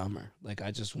the summer. Like, I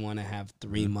just want to have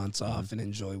 3 months off and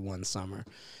enjoy one summer.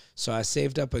 So I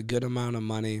saved up a good amount of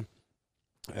money,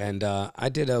 and I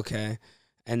did okay.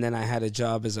 And then I had a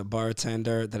job as a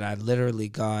bartender that I literally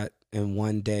got in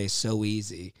one day so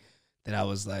easy that I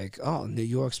was like, oh, New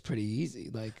York's pretty easy.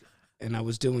 Like, and I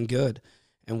was doing good.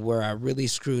 And where I really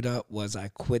screwed up was I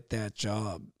quit that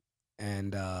job.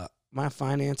 And my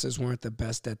finances weren't the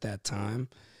best at that time.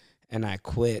 And I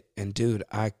quit. And, dude,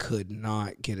 I could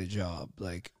not get a job.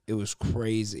 Like, it was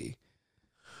crazy.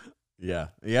 Yeah,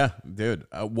 dude.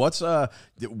 What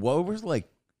was like?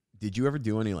 Did you ever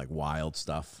do any like wild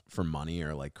stuff for money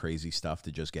or like crazy stuff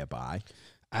to just get by?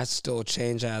 I stole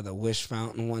change out of the Wish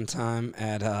Fountain one time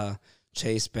at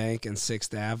Chase Bank and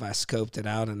 6th Ave. I scoped it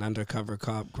out. An undercover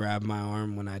cop grabbed my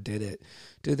arm when I did it.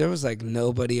 Dude, there was like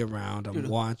nobody around. I'm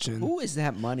watching. Who is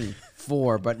that money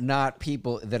for, but not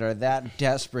people that are that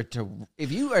desperate to...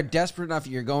 If you are desperate enough,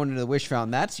 you're going into the Wish Fountain,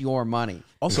 that's your money.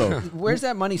 Also, where's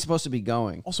that money supposed to be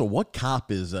going? Also, what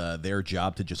cop is their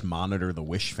job to just monitor the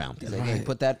Wish Fountain? Like, hey,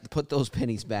 put those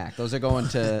pennies back. Those are going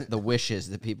to the wishes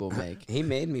that people make. He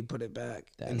made me put it back.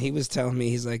 And he was telling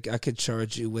me, he's like, I could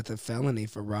charge you with a felony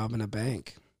for robbing a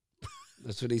bank.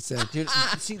 That's what he said. Dude,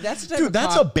 see, that's the type of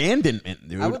that's cop, abandonment,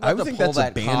 dude. I would love to think pull that's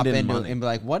that cop abandoned into money. and be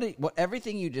like, what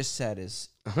everything you just said is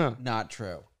not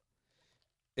true.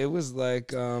 It was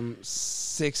like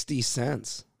 60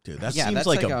 cents. Dude, that Yeah, seems that's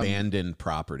like like, abandoned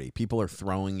property. People are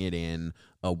throwing it in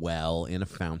a well, in a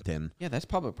fountain. Yeah, that's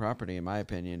public property, in my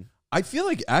opinion. I feel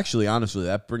like, actually, honestly,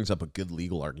 that brings up a good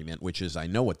legal argument, which is I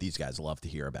know what these guys love to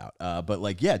hear about. But,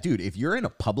 like, yeah, dude, if you're in a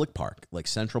public park, like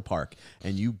Central Park,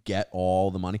 and you get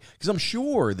all the money, because I'm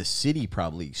sure the city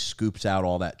probably scoops out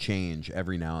all that change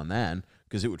every now and then,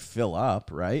 because it would fill up,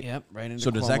 right? Yep, right into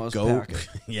So does that Cuomo's go? pocket.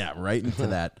 Yeah, right into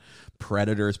that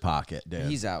predator's pocket, dude.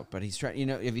 He's out, but he's trying. You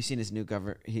know, have you seen his new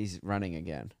governor? He's running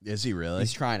again. Is he really?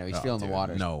 He's trying to. He's feeling dude, the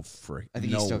waters. No, freak. I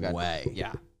think no he's still got way.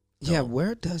 Yeah. Yeah,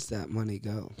 where does that money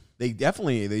go? They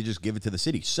just give it to the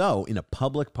city. So in a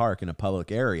public park, in a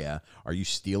public area, are you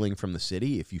stealing from the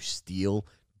city? If you steal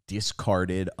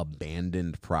discarded,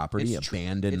 abandoned property,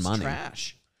 abandoned money. It's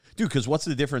trash. Dude, because what's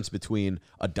the difference between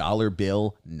a dollar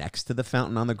bill next to the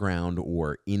fountain on the ground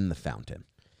or in the fountain?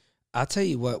 I'll tell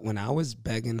you what, when I was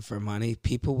begging for money,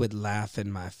 people would laugh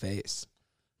in my face.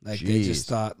 Like, they just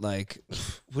thought, like,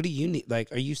 what do you need?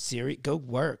 Like, are you serious? Go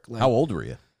work. Like, How old were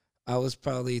you? I was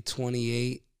probably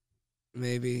 28.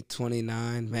 maybe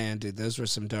 29. Man, dude, those were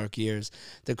some dark years.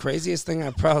 The craziest thing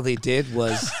I probably did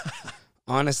was,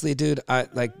 honestly, dude, I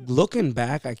like looking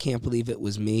back, I can't believe it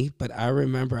was me, but I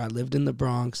remember I lived in the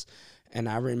Bronx, and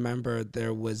I remember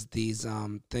there was these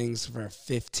things for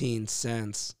 15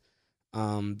 cents,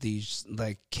 these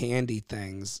like candy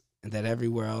things that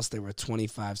everywhere else they were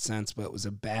 25 cents, but it was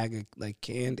a bag of like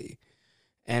candy.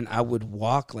 And I would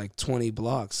walk like 20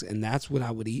 blocks, and that's what I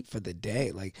would eat for the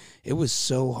day. Like, it was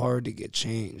so hard to get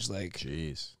change. Like,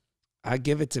 Jeez. I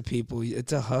give it to people.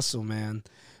 It's a hustle, man.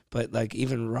 But, like,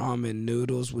 even ramen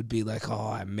noodles would be like, oh,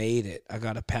 I made it. I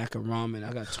got a pack of ramen.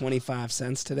 I got 25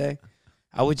 cents today.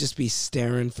 I would just be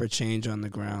staring for change on the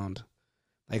ground.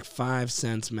 Like, 5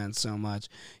 cents meant so much.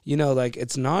 You know, like,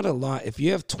 it's not a lot. If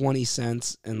you have 20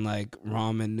 cents and, like,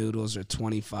 ramen noodles are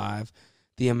 25,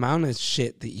 the amount of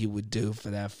shit that you would do for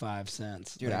that 5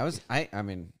 cents. Dude, like, I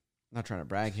mean, not trying to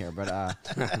brag here, but I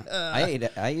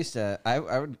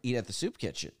would eat at the soup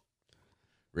kitchen.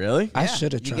 Really? I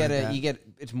should have tried that.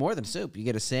 It's more than soup. You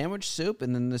get a sandwich, soup,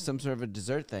 and then there's some sort of a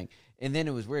dessert thing. And then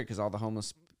it was weird because all the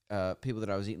homeless people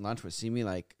that I was eating lunch with see me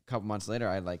like a couple months later.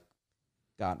 I like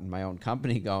gotten my own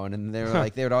company going, and they were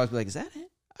like, they would always be like, "Is that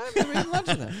it? I've never eaten lunch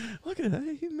with them." Look at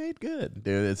that. You made good.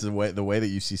 Dude, it's the way that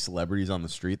you see celebrities on the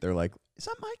street. They're like, is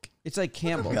that Mike? It's like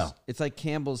Campbell's. go. It's like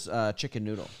Campbell's chicken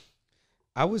noodle.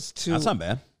 I was too. That's not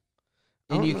bad.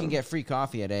 And you can get free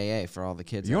coffee at AA for all the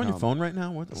kids. You at on your home. phone right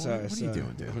now? What Sorry, are you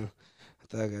doing, dude? I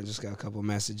thought I just got a couple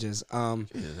messages.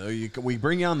 Jesus, we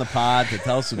bring you on the pod to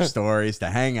tell some stories, to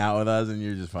hang out with us, and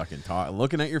you're just fucking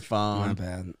looking at your phone. My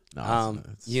bad. No,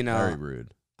 it's you know, very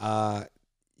rude.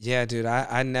 Yeah, dude,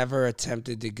 I never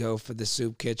attempted to go for the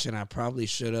soup kitchen. I probably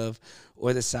should have,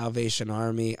 or the Salvation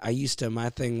Army. My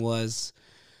thing was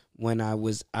when I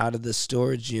was out of the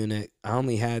storage unit, I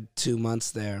only had 2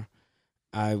 months there.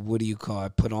 I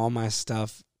put all my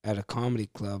stuff at a comedy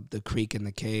club, the Creek and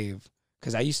the Cave.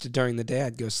 Because I used to, during the day,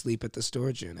 I'd go sleep at the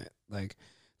storage unit. Like,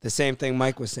 the same thing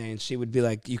Mike was saying. She would be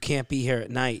like, you can't be here at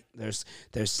night. There's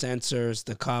sensors.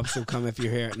 The cops will come if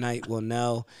you're here at night. We'll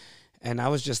know. And I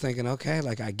was just thinking, okay,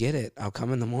 like, I get it. I'll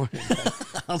come in the morning.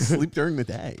 I'll sleep during the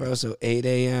day. Bro, so 8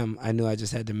 a.m., I knew I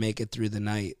just had to make it through the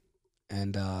night.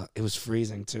 And it was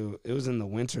freezing, too. It was in the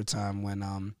wintertime when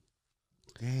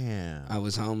Damn. I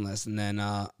was homeless. And then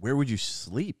Where would you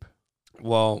sleep?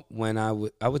 well, when I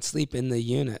would sleep in the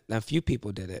unit. Now, a few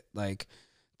people did it. Like,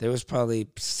 there was probably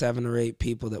 7 or 8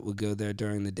 people that would go there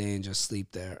during the day and just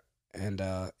sleep there. And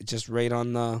just right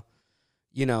on the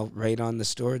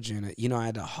storage unit. You know, I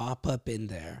had to hop up in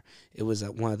there. It was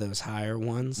one of those higher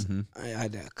ones. Mm-hmm. I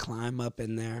had to climb up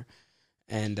in there.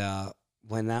 And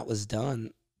when that was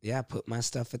done, yeah, I put my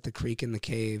stuff at the Creek and the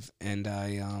Cave, and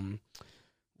I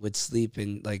would sleep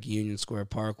in like Union Square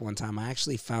Park one time. I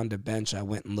actually found a bench. I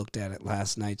went and looked at it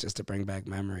last night just to bring back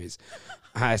memories.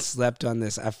 I slept on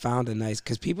this. I found a nice,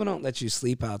 because people don't let you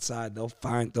sleep outside.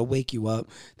 They'll wake you up.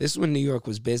 This is when New York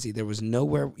was busy. There was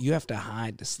nowhere, you have to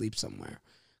hide to sleep somewhere,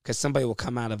 because somebody will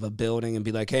come out of a building and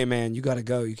be like, hey man, you got to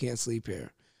go. You can't sleep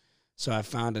here. So I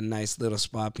found a nice little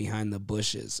spot behind the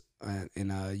bushes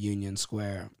in Union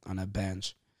Square on a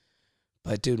bench.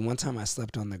 But, dude, one time I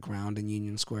slept on the ground in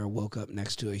Union Square, woke up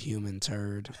next to a human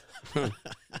turd.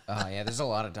 Yeah, there's a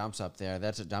lot of dumps up there.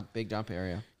 That's a big dump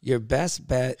area. Your best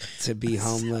bet to be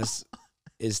homeless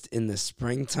is in the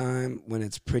springtime when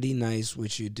it's pretty nice.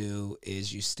 What you do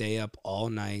is you stay up all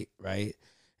night, right?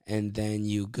 And then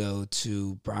you go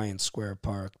to Bryant Square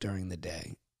Park during the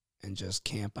day and just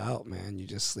camp out, man. You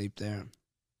just sleep there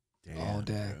all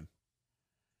day. Dude.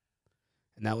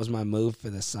 And that was my move for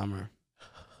the summer.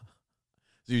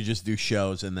 So you just do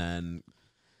shows and then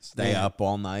stay up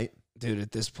all night? Dude,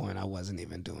 at this point, I wasn't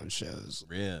even doing shows.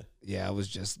 Really? Yeah, I was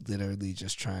just literally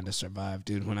just trying to survive.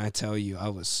 Dude, when I tell you I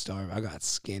was starved, I got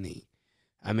skinny.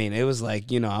 I mean, it was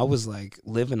like, I was like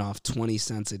living off 20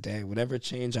 cents a day. Whatever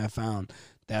change I found,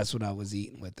 that's what I was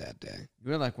eating with that day.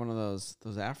 You were like one of those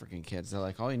African kids. They're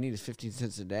like, all you need is 15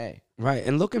 cents a day. Right.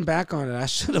 And looking back on it, I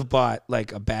should have bought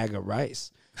like a bag of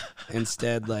rice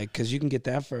instead, like, because you can get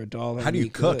that for $1. How do you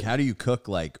cook? Good. How do you cook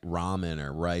like ramen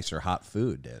or rice or hot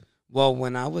food, dude? Well,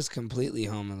 when I was completely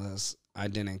homeless, I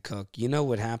didn't cook. You know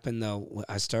what happened, though?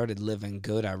 I started living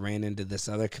good. I ran into this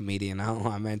other comedian. I don't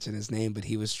want to mention his name, but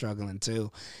he was struggling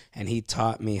too. And he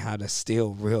taught me how to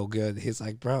steal real good. He's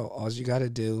like, bro, all you got to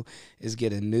do is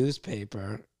get a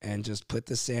newspaper and just put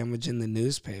the sandwich in the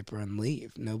newspaper and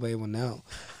leave. Nobody will know.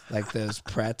 Like those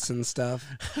Pretz and stuff.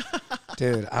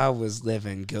 Dude, I was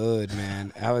living good,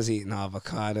 man. I was eating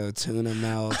avocado, tuna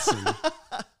melts, and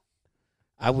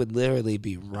I would literally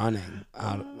be running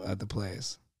out of the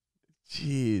place.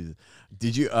 Jeez.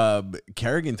 Did you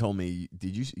Kerrigan told me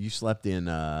you slept in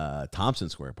Thompson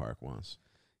Square Park once.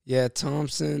 Yeah,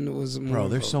 Thompson was more. Bro,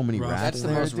 there's so many rough rats That's the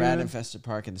there, most dude. rat-infested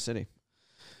park in the city.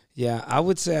 Yeah, I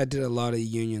would say I did a lot of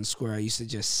Union Square. I used to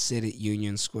just sit at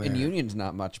Union Square. And Union's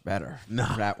not much better, No,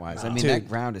 rat-wise. no. I mean, Dude. that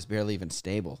ground is barely even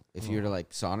stable. If you were to like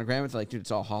sonogram, it's like, dude,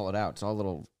 it's all hollowed out. It's all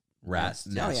little Rat nests.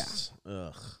 nests.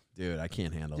 Ugh, dude, I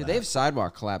can't handle Dude, that. they have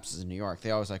sidewalk collapses in New York.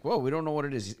 They always like, whoa, we don't know what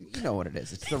it is. You know what it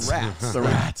is. It's the rats. the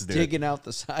rats, dude. Digging out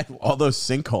the sidewalk. All those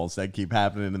sinkholes that keep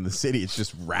happening in the city. It's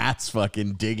just rats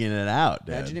fucking digging it out,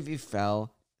 dude. Imagine if you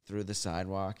fell through the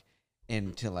sidewalk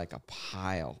into like a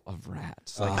pile of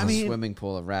rats, like I a mean- swimming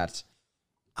pool of rats.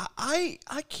 I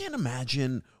can't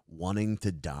imagine wanting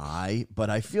to die, but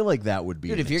I feel like that would be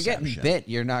Dude, an if you're getting exception. bit,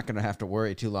 you're not going to have to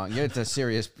worry too long. It's a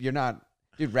serious. You're not.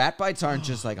 Dude, rat bites aren't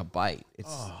just like a bite.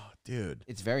 Oh, dude.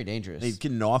 It's very dangerous. They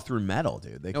can gnaw through metal,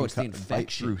 dude. They no, can it's the bite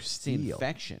infection. through It's the steel.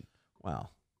 infection Wow.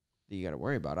 that you got to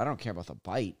worry about. I don't care about the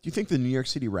bite. Do you think the New York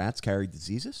City rats carry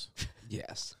diseases?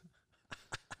 Yes.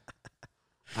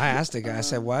 I asked the guy, I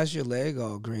said, why is your leg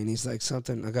all green? He's like,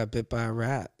 something, I got bit by a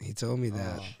rat. He told me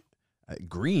that.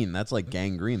 Green, that's like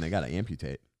gangrene. They got to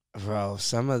amputate. Bro,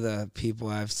 some of the people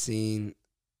I've seen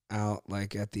out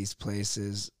like at these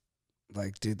places,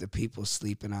 like, dude, the people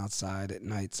sleeping outside at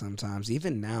night sometimes.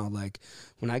 Even now, like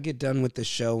when I get done with the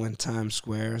show in Times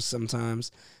Square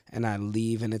sometimes and I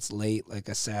leave and it's late, like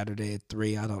a Saturday at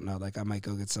 3, I don't know, like I might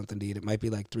go get something to eat. It might be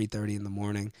like 3:30 in the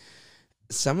morning.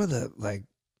 Some of the like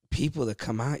people that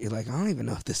come out, you're like, I don't even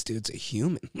know if this dude's a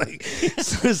human. Like,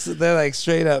 so they're like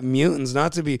straight up mutants,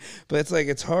 not to be, but it's like,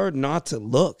 it's hard not to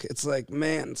look. It's like,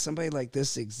 man, somebody like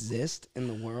this exists in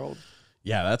the world.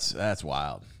 Yeah, that's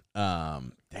wild.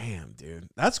 Damn, dude.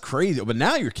 That's crazy. But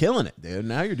now you're killing it, dude.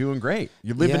 Now you're doing great.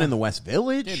 You're living Yeah. in the West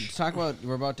Village. Dude, talk about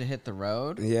we're about to hit the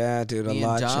road. Yeah, dude, a Me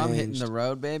lot and Dom hitting changed. the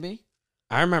road, baby.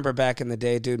 I remember back in the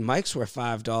day, dude, mics were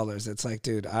 $5. It's like,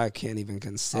 dude, I can't even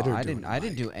consider. Oh, I doing didn't. a I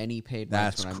didn't mic. do any paid mics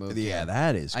That's when I cr- moved. yeah, here.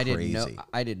 that is I crazy. didn't know.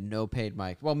 I did no paid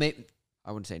mic. Well, maybe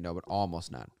I wouldn't say no, but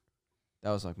almost none.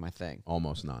 That was like my thing.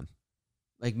 Almost none.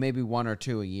 Like maybe 1 or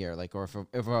 2 a year. Like, or if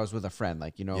I was with a friend,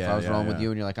 like if Yeah, I was yeah, rolling with yeah. you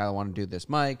and you're like, I want to do this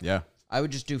mic, Yeah. I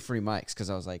would just do free mics because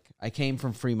I was like, I came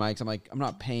from free mics. I'm like, I'm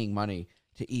not paying money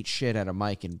to eat shit at a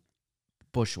mic in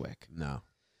Bushwick.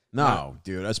 No,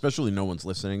 dude. Especially no one's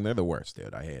listening. They're the worst,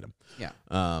 dude. I hate them. Yeah.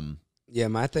 Yeah,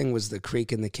 my thing was the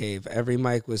Creek in the Cave. Every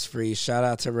mic was free. Shout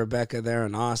out to Rebecca there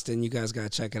in Austin. You guys got to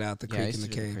check it out, the Yeah, I Creek used in to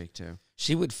the do the Cave. creek too.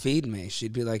 She would feed me.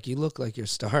 She'd be like, you look like you're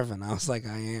starving. I was like,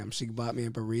 I am. She bought me a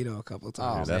burrito a couple Oh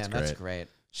times. Dude, that's man, that's great. great.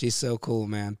 She's so cool,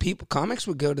 man. Comics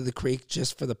would go to the Creek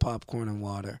just for the popcorn and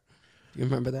water. You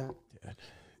remember that?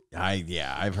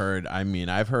 I've heard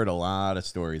a lot of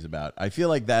stories about. I feel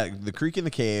like that the Creek in the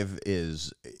Cave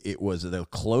was the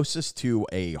closest to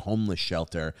a homeless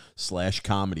shelter /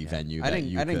 comedy venue. I that didn't.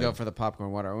 you I didn't could- go for the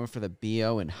popcorn water. I went for the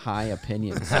BO and high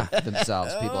opinions of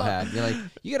themselves. People had. You're like,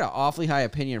 you get an awfully high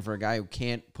opinion for a guy who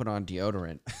can't put on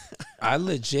deodorant. I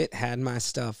legit had my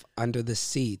stuff under the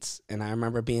seats, and I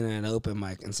remember being in an open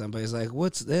mic, and somebody's like,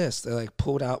 "What's this?" They like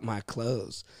pulled out my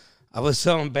clothes. I was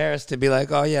so embarrassed to be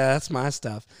like, "Oh yeah, that's my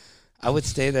stuff." I would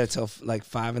stay there till like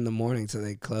 5 a.m. till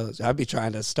they closed. I'd be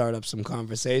trying to start up some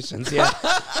conversations. Yeah,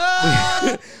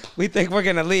 we think we're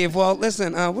gonna leave. Well,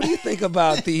 listen, what do you think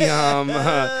about the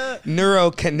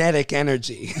neurokinetic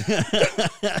energy?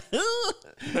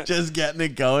 Just getting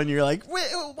it going. You're like, why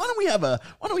don't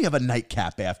we have a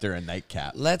nightcap after a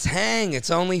nightcap? Let's hang.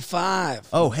 It's only 5.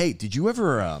 Oh, hey, did you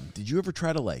ever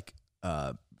try to like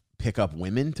pick up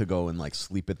women to go and like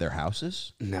sleep at their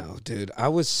houses? No, dude. I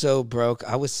was so broke.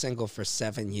 I was single for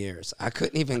 7 years. I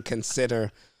couldn't even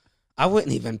consider. I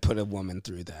wouldn't even put a woman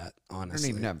through that, I don't honestly.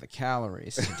 even have the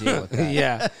calories to deal with that.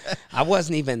 Yeah, I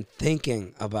wasn't even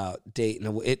thinking about dating.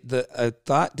 A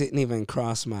thought didn't even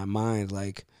cross my mind.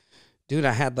 Like, dude,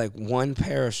 I had like one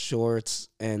pair of shorts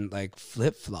and like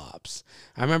flip flops.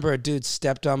 I remember a dude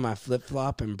stepped on my flip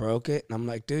flop and broke it, and I'm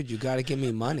like, dude, you got to give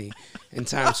me money. In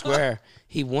Times Square,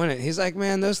 he won it. He's like,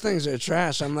 man, those things are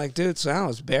trash. I'm like, dude, so I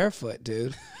was barefoot,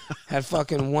 dude. Had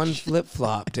fucking one flip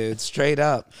flop, dude, straight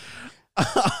up.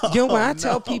 Yo, when I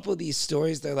tell people these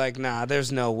stories, they're like, nah,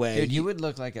 there's no way. Dude, you would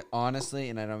look like honestly,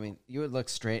 and I don't mean you would look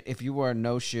straight if you wore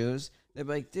no shoes. They'd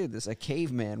be like, dude, this is a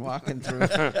caveman walking through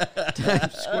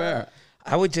Times Square.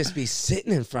 I would just be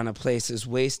sitting in front of places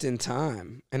wasting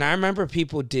time. And I remember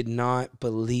people did not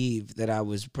believe that I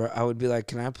was I would be like,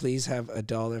 can I please have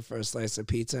 $1 for a slice of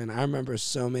pizza? And I remember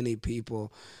so many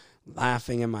people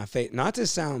laughing in my face. Not to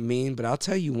sound mean, but I'll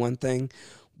tell you one thing.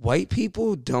 white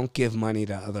people don't give money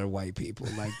to other white people.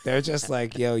 Like, they're just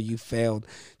like, yo, you failed.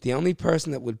 The only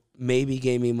person that would maybe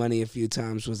gave me money a few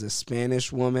times was a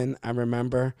Spanish woman. I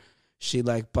remember she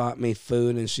like bought me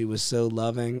food and she was so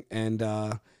loving. And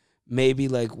maybe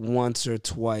like once or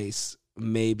twice,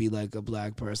 maybe like a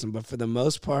black person. But for the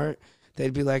most part,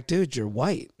 they'd be like, dude, you're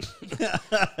white. Like,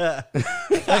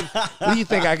 what do you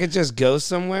think? I could just go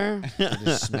somewhere? They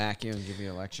just smack you and give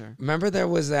you a lecture. Remember there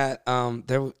was that,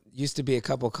 there used to be a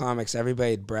couple comics,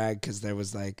 everybody'd brag because there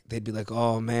was like, they'd be like,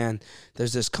 oh man,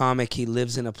 there's this comic, he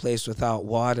lives in a place without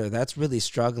water. That's really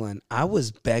struggling. I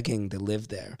was begging to live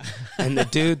there. And the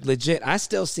dude, legit, I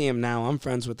still see him now. I'm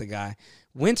friends with the guy.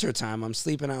 Wintertime, I'm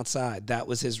sleeping outside. That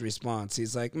was his response.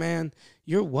 He's like, man,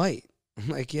 you're white. I'm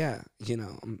like, yeah, you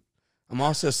know, I'm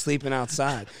also sleeping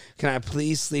outside. Can I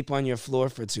please sleep on your floor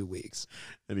for 2 weeks?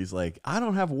 And he's like, I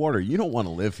don't have water. You don't want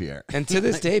to live here. And to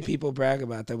this day, people brag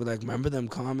about that. We're like, remember them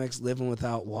comics living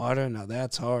without water? Now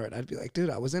that's hard. I'd be like, dude,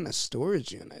 I was in a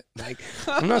storage unit. Like,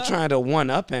 I'm not trying to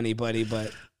one-up anybody,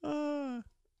 but...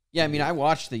 Yeah, I mean, I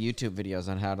watched the YouTube videos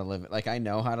on how to live. Like, I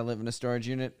know how to live in a storage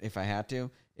unit if I had to.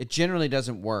 It generally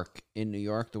doesn't work in New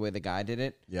York the way the guy did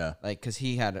it. Yeah. Like, because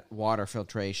he had water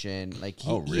filtration. Like,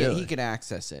 he could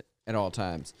access it at all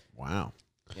times. Wow.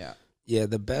 Yeah. Yeah,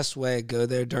 the best way, go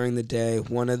there during the day.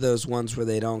 One of those ones where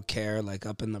they don't care, like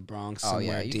up in the Bronx somewhere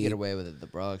Oh, yeah, you deep. get away with it, the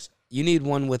Bronx. You need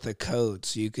one with a code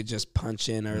so you could just punch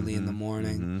in early in the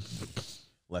morning.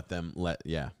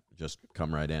 Just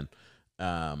come right in.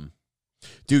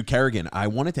 Dude, Kerrigan, I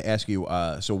wanted to ask you,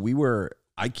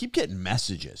 I keep getting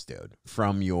messages, dude,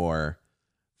 from your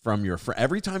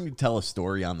every time you tell a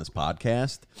story on this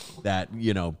podcast that,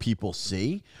 you know, people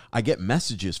see, I get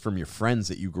messages from your friends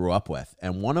that you grew up with.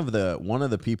 And one of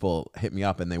the people hit me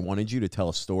up and they wanted you to tell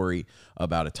a story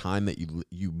about a time that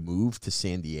you moved to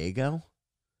San Diego.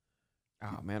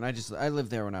 Oh, man, I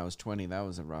lived there when I was 20. That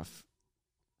was a rough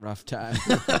time.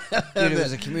 Dude, it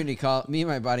was a community college. Me and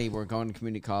my buddy were going to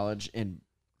community college in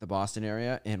the Boston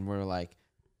area, and we're like,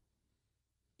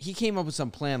 he came up with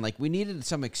some plan. Like, we needed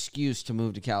some excuse to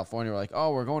move to California. We're like,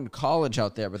 oh, we're going to college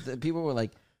out there. But people were like,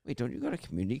 wait, don't you go to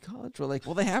community college? We're like,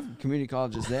 well, they have community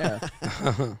colleges there.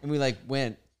 And we like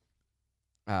went.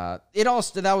 That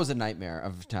was a nightmare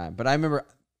of time. But I remember,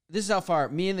 this is how far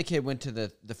me and the kid went to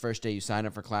the first day you sign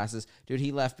up for classes. Dude,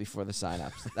 he left before the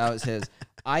sign-ups. That was his.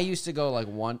 I used to go like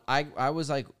I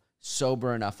was like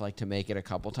sober enough like to make it a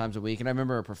couple times a week. And I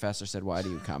remember a professor said, why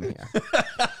do you come here?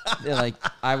 Like,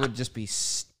 I would just be,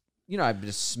 I'd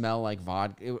just smell like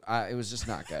vodka. It was just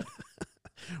not good.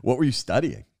 What were you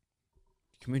studying?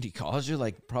 Community college,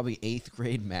 like probably 8th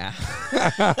grade math.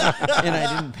 And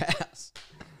I didn't pass.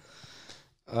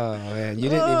 Oh, man. You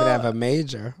didn't even have a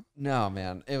major. No,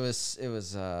 man. It was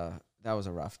that was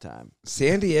a rough time.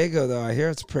 San Diego, though, I hear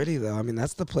it's pretty, though. I mean,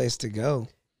 that's the place to go.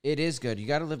 It is good. You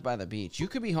got to live by the beach. You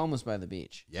could be homeless by the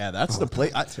beach. Yeah, that's the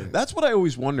place. That's what I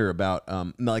always wonder about.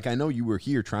 Like, I know you were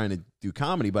here trying to do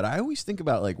comedy, but I always think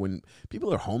about like when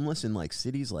people are homeless in like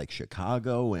cities like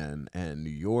Chicago and New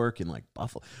York and like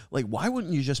Buffalo. Like, why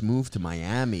wouldn't you just move to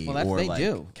Miami or they like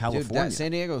do. California? Dude,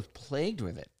 San Diego's plagued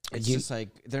with it. It's just like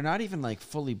they're not even like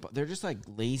fully. They're just like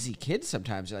lazy kids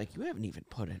sometimes. You're like, you haven't even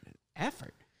put in an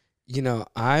effort. You know,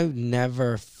 I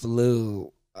never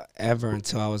flew ever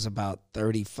until I was about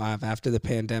 35. After the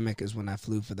pandemic is when I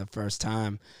flew for the first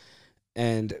time.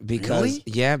 And because,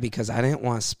 because I didn't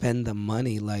want to spend the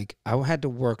money. Like, I had to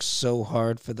work so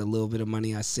hard for the little bit of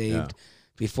money I saved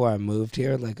before I moved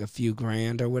here, like a few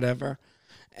grand or whatever.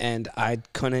 And I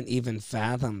couldn't even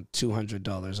fathom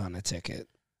 $200 on a ticket.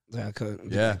 I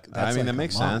couldn't. Yeah, like, I mean, like that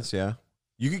makes sense. Yeah.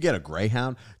 You could get a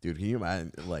Greyhound. Dude, can you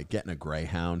imagine like getting a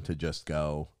Greyhound to just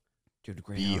go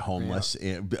be homeless?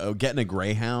 Getting a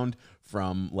Greyhound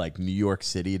from like New York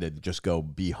City to just go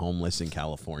be homeless in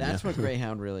California. That's what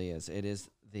Greyhound really is. It is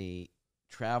the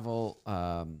travel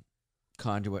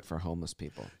conduit for homeless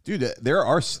people. Dude, there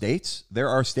are states.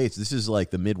 This is like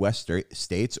the Midwest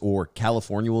states, or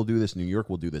California will do this. New York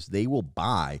will do this. They will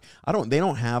buy. They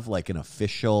don't have like an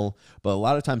official, but a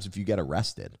lot of times if you get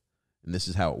arrested, and this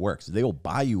is how it works, they will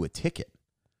buy you a ticket,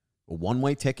 a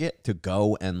one-way ticket to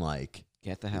go and like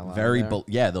get the hell out of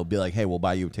there. They'll be like, hey, we'll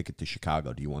buy you a ticket to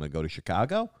Chicago. Do you want to go to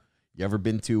Chicago? You ever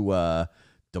been to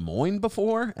Des Moines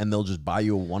before? And they'll just buy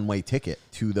you a one-way ticket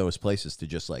to those places to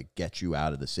just like get you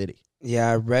out of the city.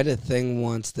 Yeah, I read a thing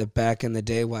once that back in the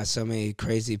day why so many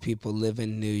crazy people live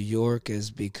in New York is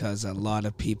because a lot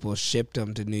of people shipped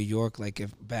them to New York, like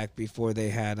back before they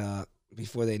had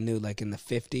before they knew, like in the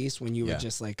 50s when you were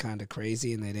just like kind of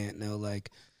crazy and they didn't know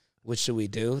like what should we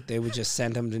do? They would just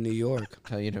send them to New York.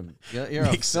 Tell you you're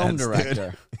a film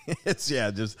director. It's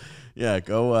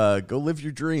go live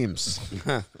your dreams.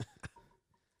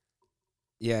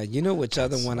 Yeah, you know which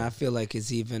other one I feel like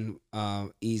is even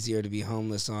easier to be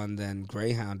homeless on than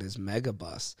Greyhound is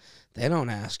Megabus. They don't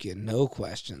ask you no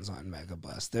questions on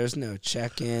Megabus. There's no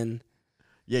check-in.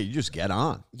 Yeah, you just get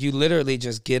on. You literally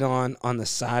just get on the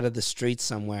side of the street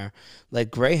somewhere.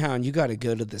 Like Greyhound, you got to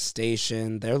go to the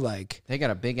station. They're like... They got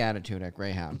a big attitude at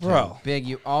Greyhound. Bro. Big.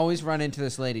 You always run into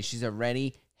this lady. She's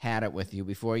already had it with you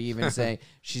before you even say...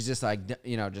 She's just like,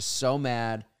 just so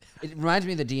mad. It reminds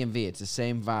me of the DMV. It's the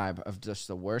same vibe of just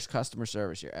the worst customer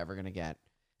service you're ever going to get.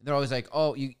 They're always like,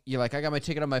 oh, you're like, I got my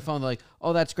ticket on my phone. They're like,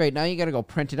 oh, that's great. Now you got to go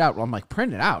print it out. Well, I'm like,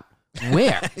 print it out?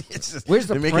 Where? Where's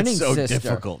the printing so system?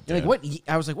 Difficult, you're like, what?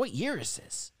 I was like, what year is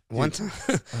this? One time...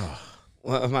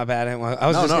 Well, my bad. I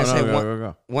was just going to say,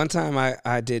 go. One time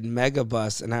I did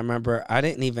Megabus, and I remember I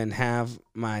didn't even have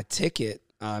my ticket.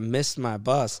 I missed my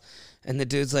bus. And the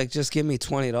dude's like, just give me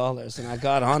 $20. And I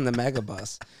got on the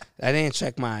Megabus. I didn't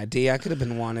check my ID. I could have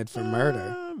been wanted for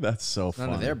murder. That's so funny.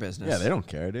 None of their business. Yeah, they don't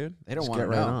care, dude. They don't Just want get to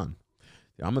right know. on.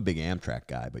 Yeah, I'm a big Amtrak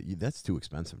guy, but that's too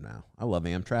expensive now. I love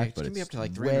Amtrak, It but can it's be up to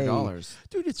like way- $300.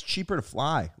 Dude, it's cheaper to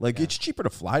fly. Like, it's cheaper to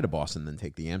fly to Boston than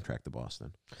take the Amtrak to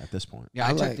Boston at this point. Yeah, I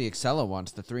I took like- the Excella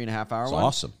once, the 3.5 hour It's one.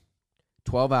 awesome.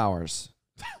 12 hours.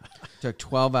 Took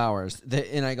 12 hours.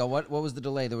 And I go, what was the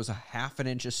delay? There was a half an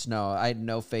inch of snow. I had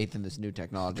no faith in this new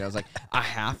technology. I was like, a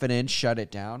half an inch, shut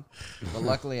it down. But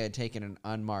luckily, I'd taken an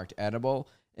unmarked edible,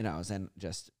 and I was then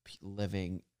just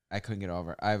living. I couldn't get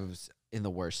over. I was in the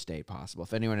worst state possible.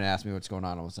 If anyone had asked me what's going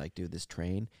on, I was like, dude, this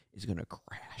train is going to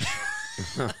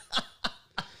crash.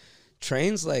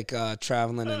 Trains like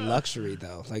traveling in luxury,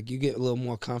 though. Like, you get a little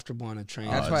more comfortable on a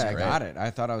train. That's that's why I great. got it. I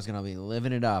thought I was going to be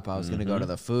living it up. I was going to go to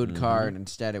the food cart, and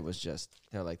instead it was just,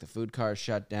 they're like, the food car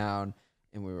shut down,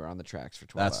 and we were on the tracks for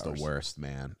 12 That's hours. the worst,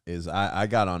 man. Is I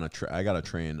got on I got a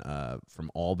train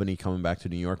from Albany coming back to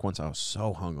New York once. I was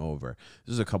so hungover.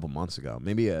 This was a couple months ago,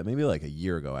 maybe like a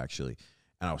year ago actually.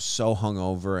 And I was so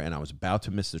hungover, and I was about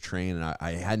to miss the train, and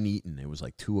I hadn't eaten. It was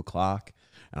like 2:00,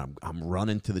 and I'm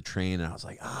running to the train, and I was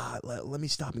like, let me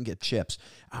stop and get chips.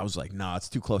 I was like, nah, it's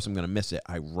too close. I'm gonna miss it.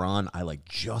 I run. I like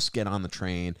just get on the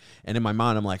train, and in my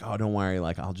mind, I'm like, oh, don't worry.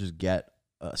 Like, I'll just get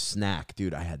a snack,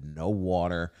 dude. I had no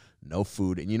water, no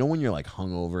food, and you know when you're like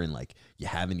hungover and like you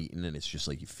haven't eaten, and it's just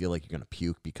like you feel like you're gonna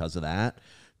puke because of that,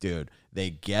 dude. They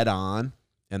get on.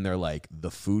 And they're like,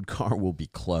 the food car will be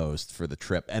closed for the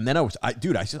trip. And then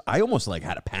I almost like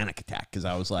had a panic attack because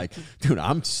I was like, dude,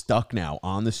 I'm stuck now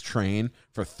on this train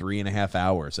for 3.5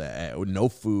 hours, no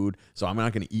food. So I'm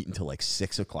not going to eat until like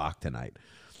 6:00 tonight.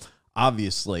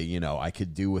 Obviously, I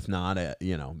could do with not Did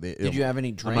you have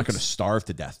any drinks? I'm not going to starve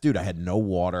to death. Dude, I had no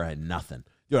water. I had nothing.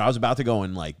 Dude, I was about to go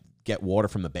and like get water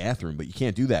from the bathroom, but you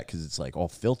can't do that because it's like all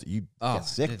filtered. You get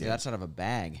sick, dude. That's out of a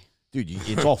bag. Dude,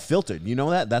 it's all filtered. You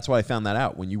know that? That's why I found that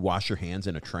out. When you wash your hands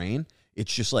in a train,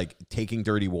 it's just like taking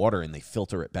dirty water and they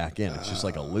filter it back in. It's just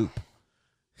like a loop.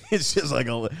 It's just like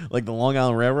the Long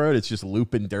Island Railroad. It's just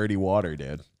looping dirty water,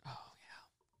 dude. Oh,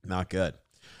 yeah. Not good.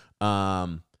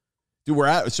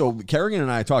 Dude, so Kerrigan and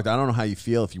I talked. I don't know how you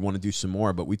feel if you want to do some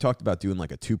more, but we talked about doing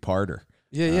like a 2-parter.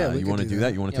 Yeah. You want to do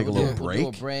that? You want to take a little break?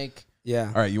 We'll do a break.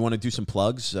 Yeah. All right, you want to do some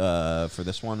plugs for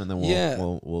this one, and then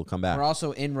we'll come back. We're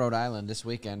also in Rhode Island this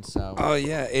weekend, so. Oh,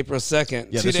 yeah, April 2nd.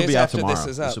 Yeah, 2 this will days be out after tomorrow. this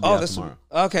is out. This will be out this tomorrow.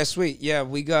 Okay, sweet. Yeah,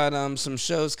 we got some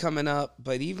shows coming up,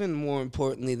 but even more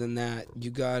importantly than that,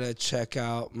 you got to check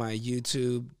out my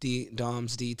YouTube,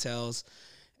 Dom's Details,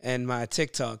 and my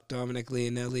TikTok, Dominic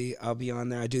Leonelli. I'll be on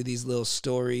there. I do these little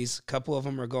stories. A couple of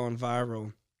them are going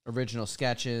viral. Original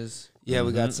sketches. Yeah,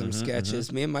 we got some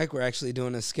sketches. Me and Mike were actually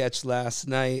doing a sketch last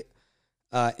night.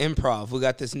 Improv. We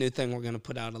got this new thing. We're going to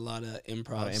put out a lot of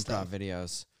improv stuff.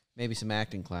 Videos. Maybe some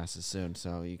acting classes soon,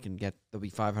 so you can there'll be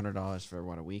 $500 for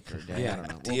a week or a day. Yeah, I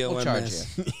don't know. We'll charge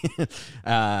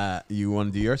you. You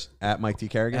want to do yours? At Mike T.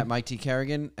 Kerrigan? At Mike T.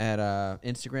 Kerrigan, at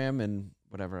Instagram, and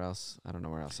whatever else. I don't know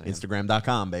where else I am.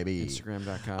 Instagram.com, baby.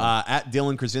 Instagram.com. At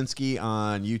Dylan Krasinski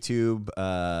on YouTube,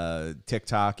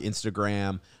 TikTok,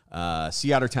 Instagram.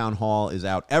 Sea Otter Town Hall is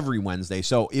out every Wednesday.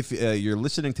 So if you're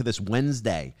listening to this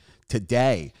Wednesday,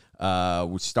 today,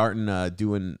 we're starting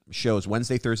doing shows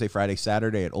Wednesday, Thursday, Friday,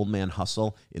 Saturday at Old Man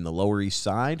Hustle in the Lower East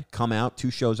Side. Come out, 2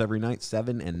 shows every night,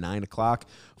 7 and 9 o'clock.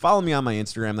 Follow me on my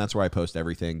Instagram. That's where I post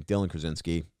everything. Dylan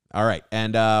Krasinski. All right.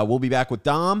 And we'll be back with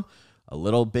Dom a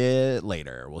little bit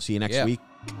later. We'll see you next week.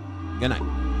 Good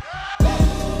night.